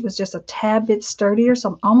do wish it was just a tad bit sturdier.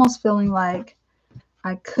 So I'm almost feeling like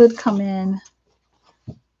I could come in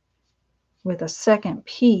with a second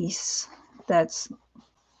piece that's,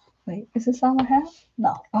 wait, is this all I have?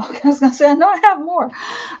 No. Oh, I was gonna say, I know I have more.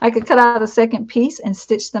 I could cut out a second piece and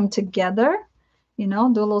stitch them together. You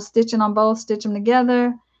know, do a little stitching on both, stitch them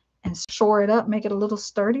together, and shore it up, make it a little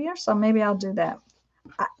sturdier. So maybe I'll do that.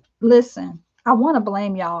 Listen, I want to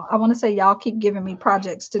blame y'all. I want to say y'all keep giving me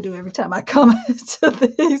projects to do every time I come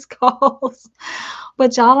to these calls.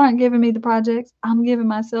 But y'all aren't giving me the projects. I'm giving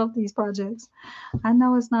myself these projects. I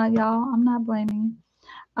know it's not y'all. I'm not blaming.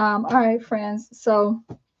 All right, friends. So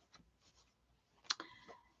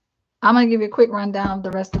I'm going to give you a quick rundown of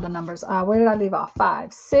the rest of the numbers. Where did I leave off?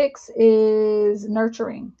 5. 6 is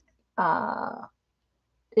nurturing.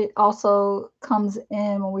 It also comes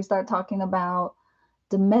in when we start talking about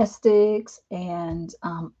domestics and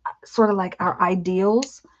sort of like our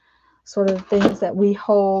ideals, sort of things that we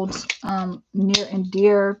hold near and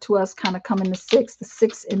dear to us kind of come in the 6. The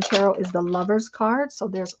 6 in tarot is the Lover's card. So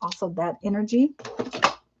there's also that energy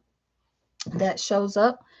that shows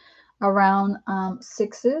up around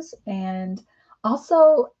 6s, and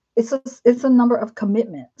also it's a number of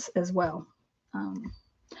commitments as well.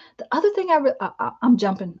 The other thing I'm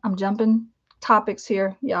jumping topics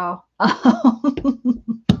here, y'all.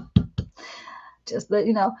 Just let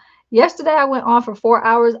you know, yesterday I went on for 4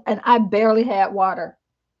 hours and I barely had water.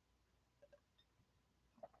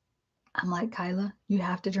 I'm like, Kyla, you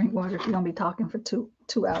have to drink water if you're gonna be talking for two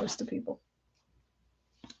hours to people.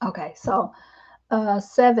 Okay, so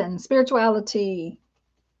 7, spirituality,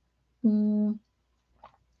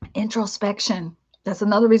 introspection. That's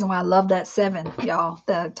another reason why I love that 7, y'all,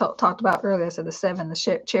 that I talked about earlier. So the 7,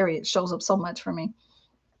 the chariot, shows up so much for me.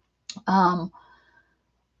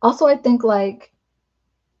 Also, I think like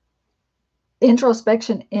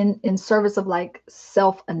introspection in service of like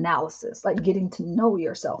self-analysis, like getting to know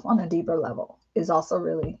yourself on a deeper level, is also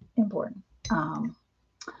really important.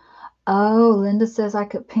 Oh, Linda says I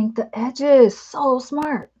could paint the edges. So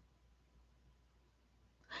smart.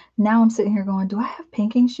 Now I'm sitting here going, do I have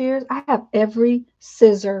pinking shears? I have every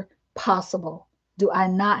scissor possible. Do I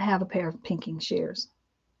not have a pair of pinking shears?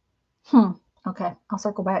 Okay, I'll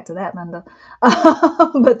circle back to that, Linda.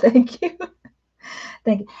 But thank you.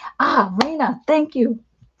 Thank you. Rena, thank you.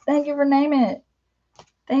 Thank you for naming it.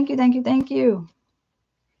 Thank you, thank you, thank you.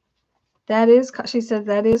 That is, she said,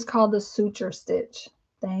 that is called the suture stitch.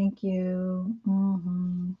 Thank you.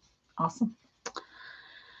 Awesome.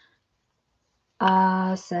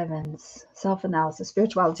 7s, self-analysis,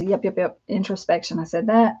 spirituality. Yep. Introspection. I said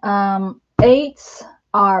that. 8s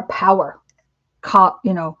are power,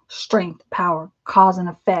 strength, power, cause and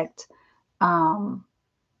effect.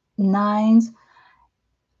 9s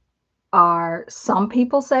are, some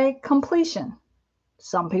people say completion.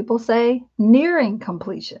 Some people say nearing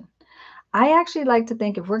completion. I actually like to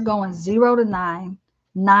think if we're going 0 to 9,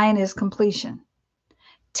 9 is completion.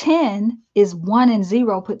 10 is 1 and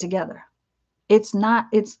 0 put together. It's not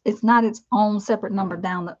its own separate number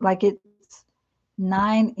down, like it's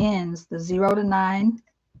 9 ends, the 0 to 9.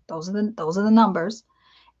 Those are the numbers.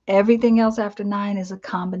 Everything else after 9 is a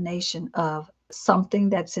combination of something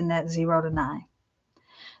that's in that 0 to 9.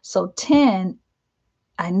 So 10,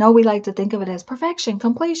 I know we like to think of it as perfection,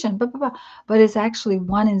 completion, blah, blah, blah, but it's actually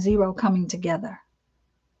 1 and 0 coming together.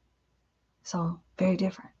 So very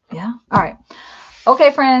different. Yeah. All right.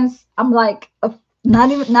 Okay, friends. I'm like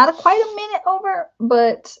not quite a minute over,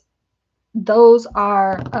 but those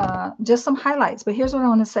are just some highlights. But here's what I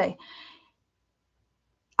want to say.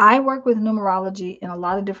 I work with numerology in a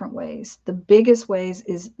lot of different ways. The biggest ways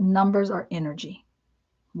is numbers are energy.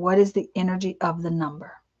 What is the energy of the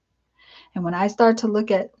number? And when I start to look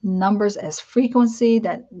at numbers as frequency,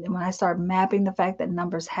 that when I start mapping the fact that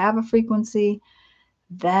numbers have a frequency,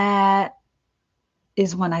 that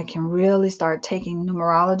is when I can really start taking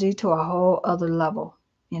numerology to a whole other level,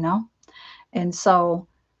 you know? And so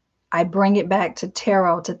I bring it back to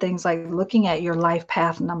tarot, to things like looking at your life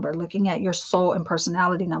path number, looking at your soul and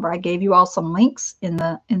personality number. I gave you all some links in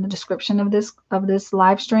the description of this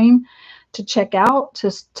live stream to check out,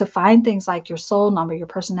 to find things like your soul number, your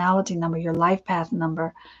personality number, your life path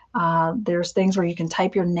number. There's things where you can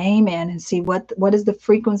type your name in and see what is the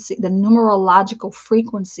frequency, the numerological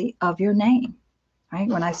frequency of your name. Right?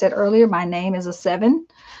 When I said earlier, my name is a 7,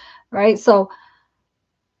 right? So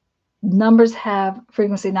numbers have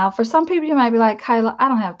frequency. Now, for some people, you might be like, Kyla, I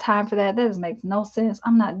don't have time for that. That just makes no sense.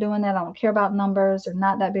 I'm not doing that. I don't care about numbers. They're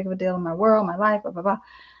not that big of a deal in my world, my life, blah, blah,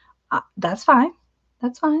 blah. That's fine.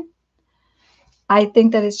 That's fine. I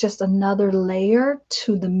think that it's just another layer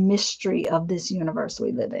to the mystery of this universe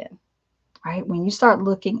we live in, right? When you start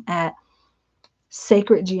looking at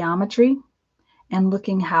sacred geometry and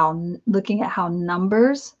looking at how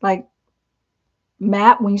numbers, like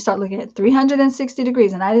map, when you start looking at 360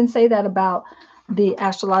 degrees, and I didn't say that about the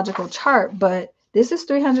astrological chart, but this is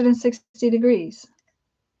 360 degrees.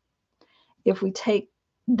 If we take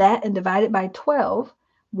that and divide it by 12,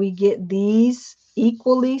 we get these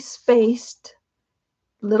equally spaced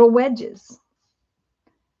little wedges,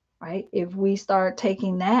 right? If we start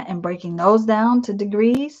taking that and breaking those down to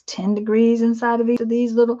degrees, 10 degrees inside of each of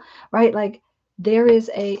these little, right? Like there is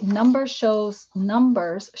a numbers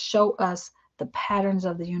show us the patterns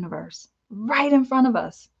of the universe right in front of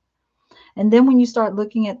us. And then when you start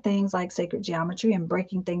looking at things like sacred geometry and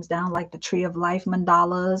breaking things down, like the tree of life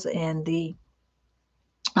mandalas, and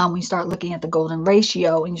when you start looking at the golden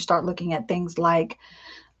ratio, and you start looking at things like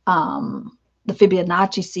the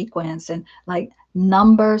Fibonacci sequence, and like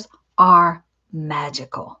numbers are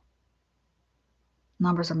magical.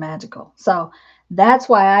 Numbers are magical. So that's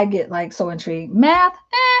why I get like so intrigued. Math,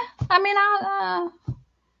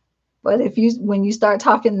 but when you start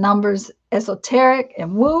talking numbers, esoteric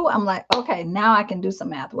and woo, I'm like, okay, now I can do some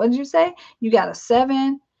math. What did you say? You got a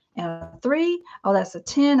 7 and a 3. Oh, that's a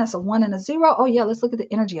 10. That's a 1 and a 0. Oh yeah, let's look at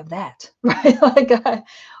the energy of that, right? Like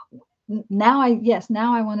now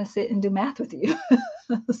I want to sit and do math with you.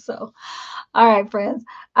 So, all right, friends,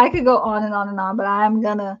 I could go on and on and on, but I'm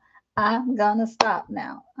gonna stop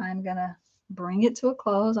now. I'm gonna bring it to a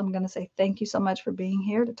close. I'm gonna say thank you so much for being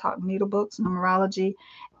here to talk needle books, numerology,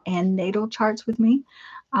 and natal charts with me.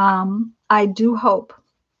 I do hope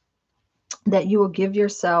that you will give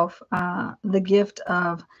yourself the gift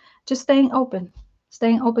of just staying open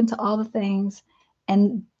to all the things,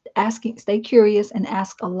 and stay curious and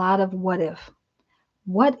ask a lot of what if.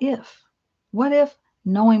 What if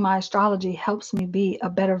knowing my astrology helps me be a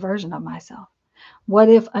better version of myself? What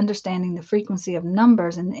if understanding the frequency of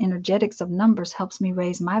numbers and the energetics of numbers helps me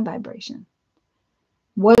raise my vibration?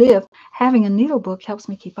 What if having a needle book helps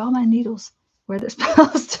me keep all my needles where they're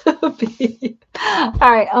supposed to be?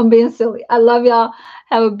 All right, I'm being silly. I love y'all.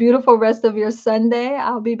 Have a beautiful rest of your Sunday.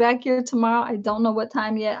 I'll be back here tomorrow. I don't know what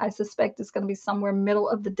time yet. I suspect it's going to be somewhere middle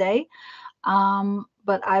of the day.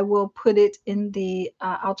 But I will put it in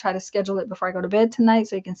I'll try to schedule it before I go to bed tonight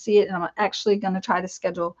so you can see it. And I'm actually going to try to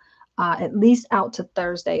schedule at least out to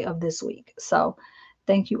Thursday of this week. So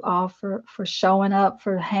thank you all for showing up,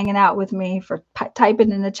 for hanging out with me, for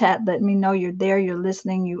typing in the chat, letting me know you're there, you're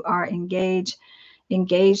listening, you are engaged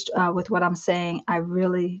with what I'm saying. I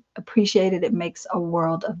really appreciate it. It makes a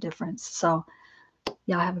world of difference. So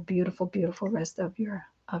y'all have a beautiful, beautiful rest of your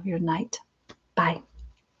night. Bye.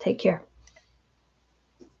 Take care.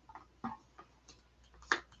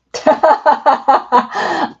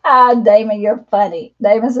 Damon, you're funny.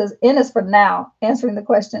 Damon says, N is for now, answering the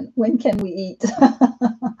question, when can we eat?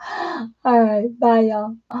 All right. Bye,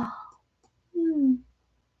 y'all.